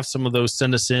if you have some of those,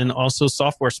 send us in. Also,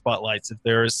 software spotlights. If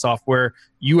there is software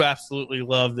you absolutely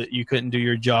love that you couldn't do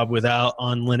your job without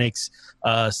on Linux,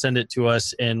 send it to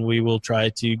us, and we will try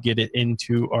to get it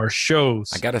into our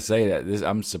shows. I got to say that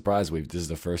I'm surprised this is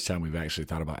the first time we've actually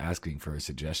thought about asking for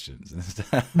suggestions.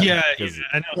 Yeah,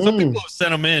 I know. Some people have sent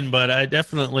them in, but I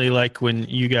definitely like when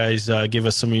you guys give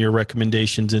us some of your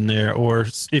recommendations in there, or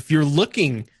if you're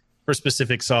looking for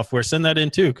specific software, send that in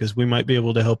too, because we might be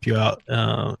able to help you out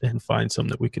and find some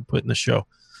that we could put in the show.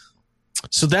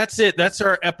 So that's it. That's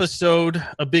our episode.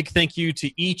 A big thank you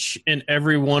to each and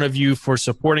every one of you for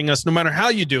supporting us, no matter how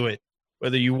you do it,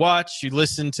 whether you watch, you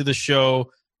listen to the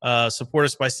show. Support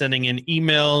us by sending in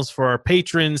emails. For our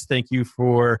patrons, thank you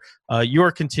for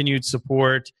your continued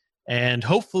support. And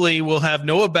hopefully we'll have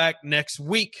Noah back next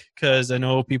week, because I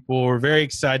know people are very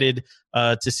excited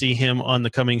to see him on the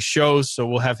coming shows. So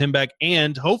we'll have him back.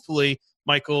 And hopefully,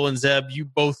 Michael and Zeb, you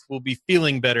both will be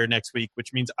feeling better next week,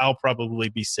 which means I'll probably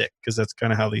be sick, because that's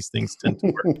kind of how these things tend to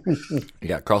work. You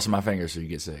got crossing my fingers so you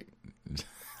get sick.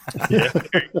 Yeah,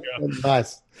 there you go.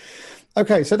 Nice.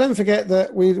 Okay, so don't forget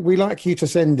that we like you to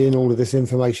send in all of this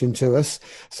information to us.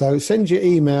 So send your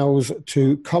emails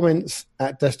to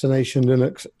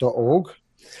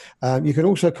comments@destinationlinux.org. You can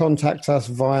also contact us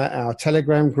via our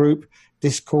Telegram group,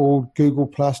 Discord, Google+,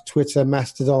 Twitter,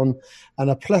 Mastodon, and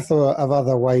a plethora of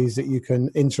other ways that you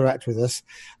can interact with us.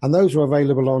 And those are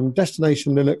available on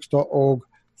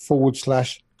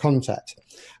destinationlinux.org/contact.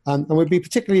 And we'd be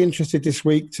particularly interested this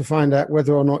week to find out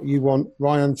whether or not you want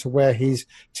Ryan to wear his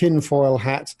tinfoil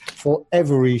hat for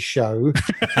every show.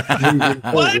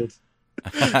 What?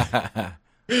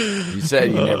 You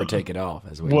said you never take it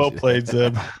off. Well played,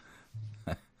 Zeb.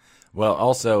 Well,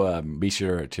 also be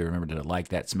sure to remember to like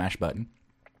that smash button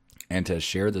and to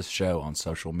share this show on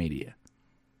social media.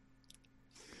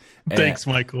 Thanks,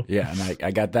 Michael. Yeah, and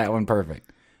I got that one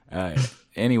perfect.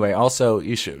 Anyway, also,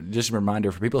 you should just a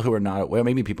reminder for people who are not, well,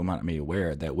 maybe people might not be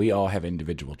aware that we all have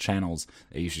individual channels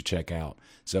that you should check out.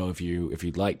 So if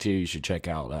you'd like to, you should check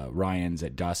out Ryan's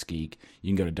at DOSGeek. You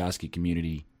can go to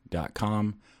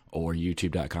DOSGeekCommunity.com or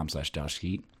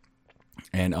YouTube.com/DOSGeek,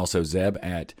 and also Zeb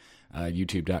at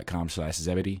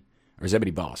YouTube.com/Zebedee, or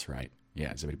Zebedee Boss, right?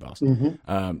 Yeah, Zippity Boss.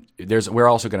 Mm-hmm. We're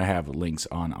also going to have links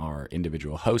on our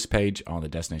individual host page on the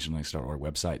DestinationLinux.org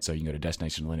website. So you can go to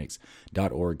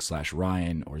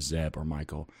destinationlinux.org/Ryan or Zeb or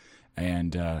Michael.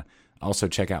 And also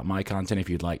check out my content if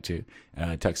you'd like to,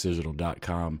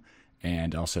 tuxdigital.com,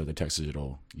 and also the Tux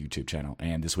Digital YouTube channel,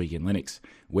 and This Week in Linux,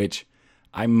 which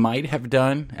I might have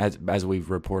done as we've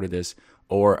reported this,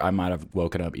 or I might have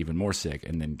woken up even more sick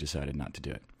and then decided not to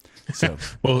do it. So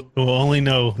we'll only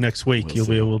know next week. We'll You'll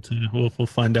see. be able to. We'll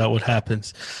find out what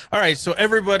happens. All right. So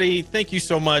everybody, thank you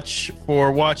so much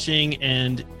for watching,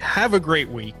 and have a great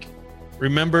week.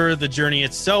 Remember, the journey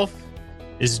itself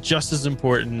is just as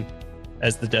important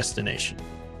as the destination.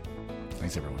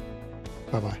 thanks, everyone.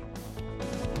 Bye-bye.